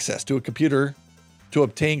 unauthorized access to a computer to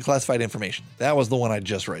obtain classified information. That was the one I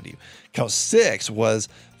just read to you. Count 6 was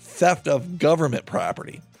theft of government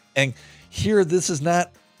property. And here, this is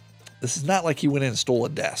not like he went in and stole a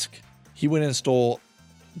desk. He went in and stole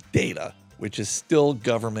data, which is still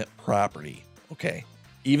government property. Okay.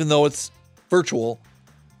 Even though it's virtual,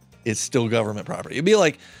 it's still government property. It'd be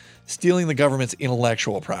like stealing the government's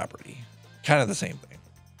intellectual property. Kind of the same thing.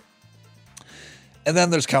 And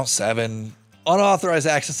then there's count 7, unauthorized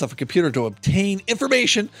access of a computer to obtain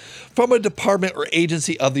information from a department or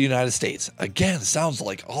agency of the United States. Again, sounds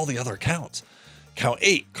like all the other counts. Count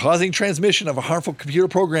 8, causing transmission of a harmful computer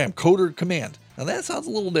program, code, or command. Now that sounds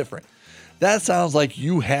a little different. That sounds like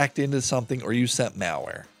you hacked into something or you sent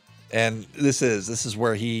malware. And this is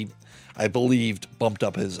where he, I believed, bumped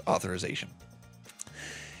up his authorization.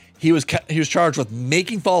 He was charged with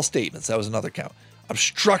making false statements. That was another count.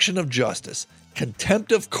 Obstruction of justice,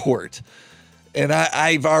 contempt of court. And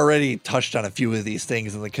I've already touched on a few of these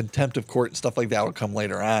things, and the contempt of court and stuff like that will come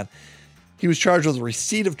later on. He was charged with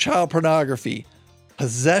receipt of child pornography,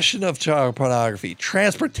 possession of child pornography,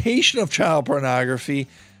 transportation of child pornography,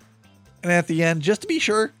 and at the end, just to be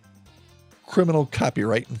sure, criminal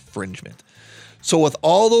copyright infringement. So with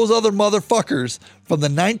all those other motherfuckers from the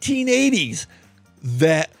 1980s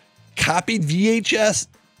that copied VHS,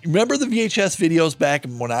 remember the VHS videos back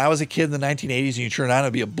when I was a kid in the 1980s, and you turn on,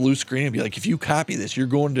 it'd be a blue screen. It'd be like, if you copy this, you're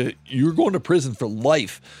going to prison for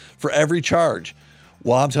life for every charge.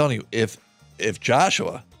 Well, I'm telling you, if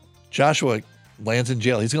Joshua lands in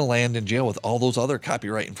jail, he's going to land in jail with all those other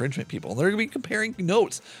copyright infringement people. And they're going to be comparing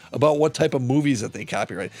notes about what type of movies that they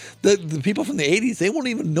copyright. The people from the 80s, they won't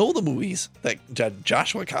even know the movies that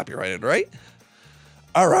Joshua copyrighted, right?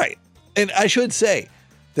 All right. And I should say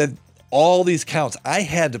that all these counts, I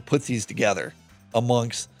had to put these together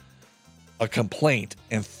amongst a complaint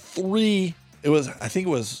and I think it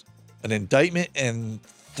was an indictment and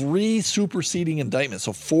 3 superseding indictments.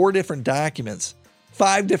 So 4 different documents,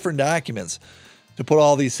 5 different documents to put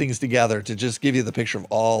all these things together to just give you the picture of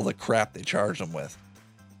all the crap they charged him with.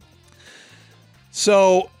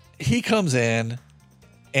 So he comes in,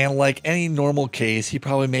 and like any normal case, he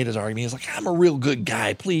probably made his argument. He's like, I'm a real good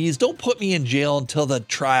guy. Please don't put me in jail until the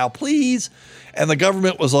trial, please. And the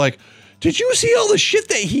government was like, did you see all the shit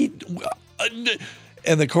that he...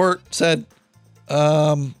 And the court said,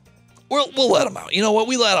 we'll let him out. You know what?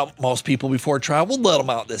 We let out most people before trial. We'll let him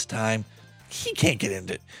out this time. He can't get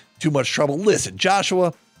into too much trouble. Listen, Josh,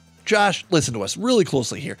 listen to us really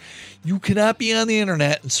closely here. You cannot be on the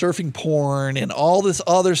internet and surfing porn and all this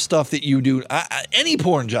other stuff that you do. Any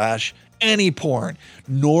porn, Josh, any porn,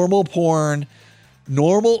 normal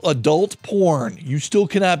adult porn. You still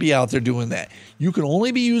cannot be out there doing that. You can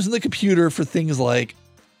only be using the computer for things like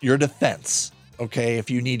your defense. Okay. If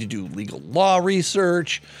you need to do legal law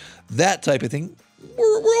research, that type of thing,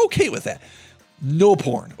 we're okay with that. No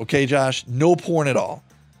porn. Okay, Josh, no porn at all.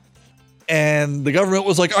 And the government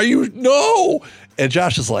was like, no. And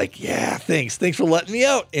Josh is like, yeah, thanks for letting me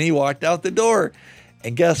out. And he walked out the door.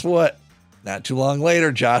 And guess what? Not too long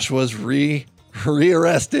later, Josh was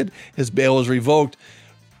rearrested. His bail was revoked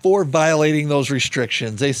for violating those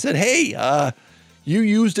restrictions. They said, hey, you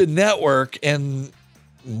used a network, and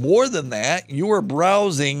more than that, you were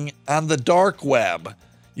browsing on the dark web.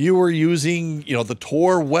 You were using, the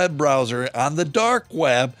Tor web browser on the dark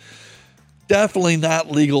web. Definitely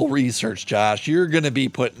not legal research, Josh. You're going to be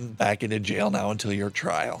put back into jail now until your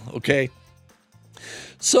trial, okay?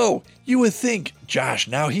 So you would think, Josh,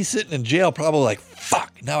 now he's sitting in jail, probably like,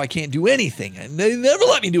 fuck, now I can't do anything. And they never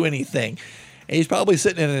let me do anything. And he's probably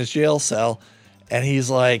sitting in his jail cell, and he's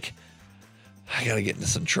like, I got to get into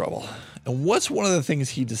some trouble. And what's one of the things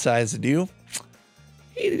he decides to do?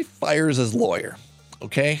 He fires his lawyer,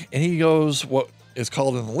 okay? And he goes what is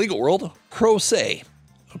called in the legal world, pro se.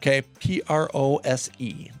 Okay, Prose,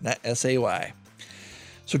 not S-A-Y.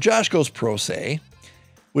 So Josh goes pro se,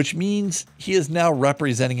 which means he is now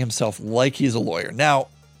representing himself like he's a lawyer. Now,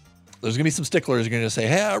 there's going to be some sticklers who are going to say,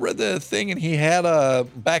 hey, I read the thing and he had a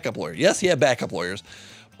backup lawyer. Yes, he had backup lawyers,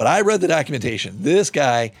 but I read the documentation. This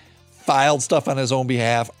guy filed stuff on his own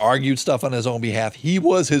behalf, argued stuff on his own behalf. He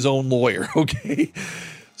was his own lawyer, okay?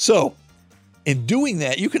 So in doing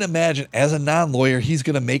that, you can imagine as a non-lawyer, he's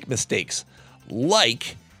going to make mistakes.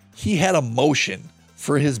 Like he had a motion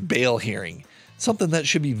for his bail hearing, something that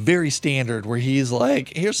should be very standard, where he's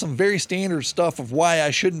like, here's some very standard stuff of why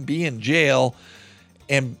I shouldn't be in jail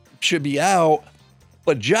and should be out.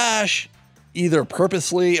 But Josh, either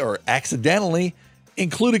purposely or accidentally,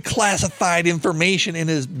 included classified information in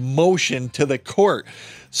his motion to the court.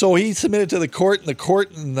 So he submitted to the court,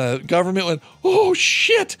 and the government went, oh,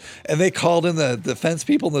 shit. And they called in the defense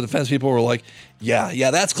people, and the defense people were like,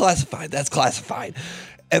 yeah, that's classified. That's classified.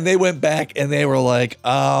 And they went back and they were like,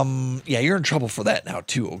 yeah, you're in trouble for that now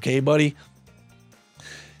too. Okay, buddy.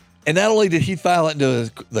 And not only did he file it into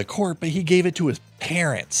the court, but he gave it to his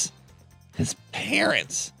parents. His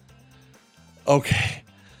parents. Okay.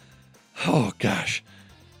 Oh, gosh.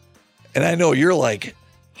 And I know you're like,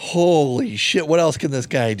 holy shit, what else can this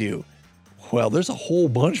guy do? Well, there's a whole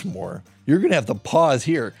bunch more. You're going to have to pause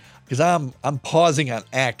here because I'm pausing on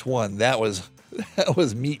Act 1. That was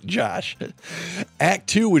Meet Josh. Act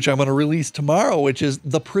 2, which I'm going to release tomorrow, which is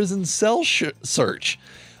the prison cell search.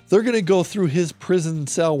 They're going to go through his prison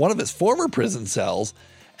cell, one of his former prison cells,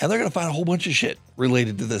 and they're going to find a whole bunch of shit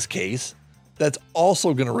related to this case that's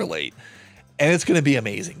also going to relate. And it's going to be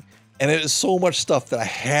amazing. And it is so much stuff that I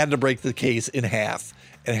had to break the case in half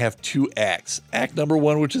and have 2 acts. Act number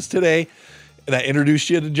 1, which is today, and I introduced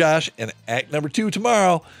you to Josh, and act number 2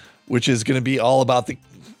 tomorrow, which is going to be all about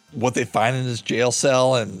what they find in his jail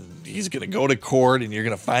cell, and he's going to go to court, and you're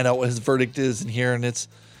going to find out what his verdict is in here, and it's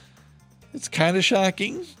kind of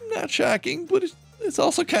shocking. Not shocking, but it's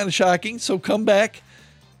also kind of shocking. So come back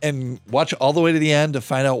and watch all the way to the end to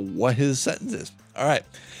find out what his sentence is. All right.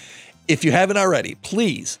 If you haven't already,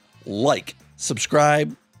 please like,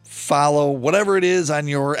 subscribe, follow, whatever it is on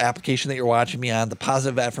your application that you're watching me on, the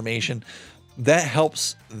positive affirmation. That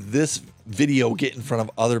helps this video get in front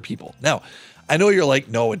of other people. Now, I know you're like,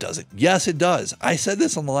 no, it doesn't. Yes, it does. I said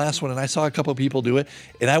this on the last one, and I saw a couple of people do it,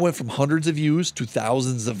 and I went from hundreds of views to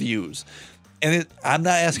thousands of views. And I'm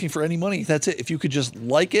not asking for any money. That's it. If you could just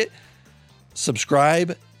like it,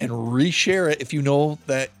 subscribe, and reshare it if you know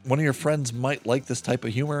that one of your friends might like this type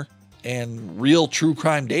of humor and real true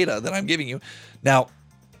crime data that I'm giving you. Now,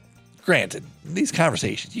 granted, these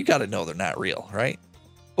conversations, you got to know they're not real, right?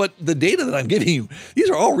 But the data that I'm giving you, these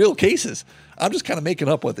are all real cases. I'm just kind of making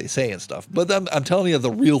up what they say and stuff. But I'm telling you the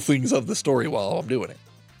real things of the story while I'm doing it.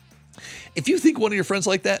 If you think one of your friends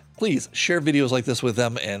like that, please share videos like this with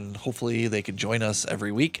them, and hopefully they can join us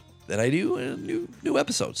every week that I do a new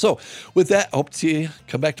episode. So with that, I hope to see you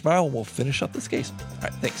come back tomorrow and we'll finish up this case. All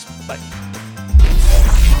right, thanks. Bye.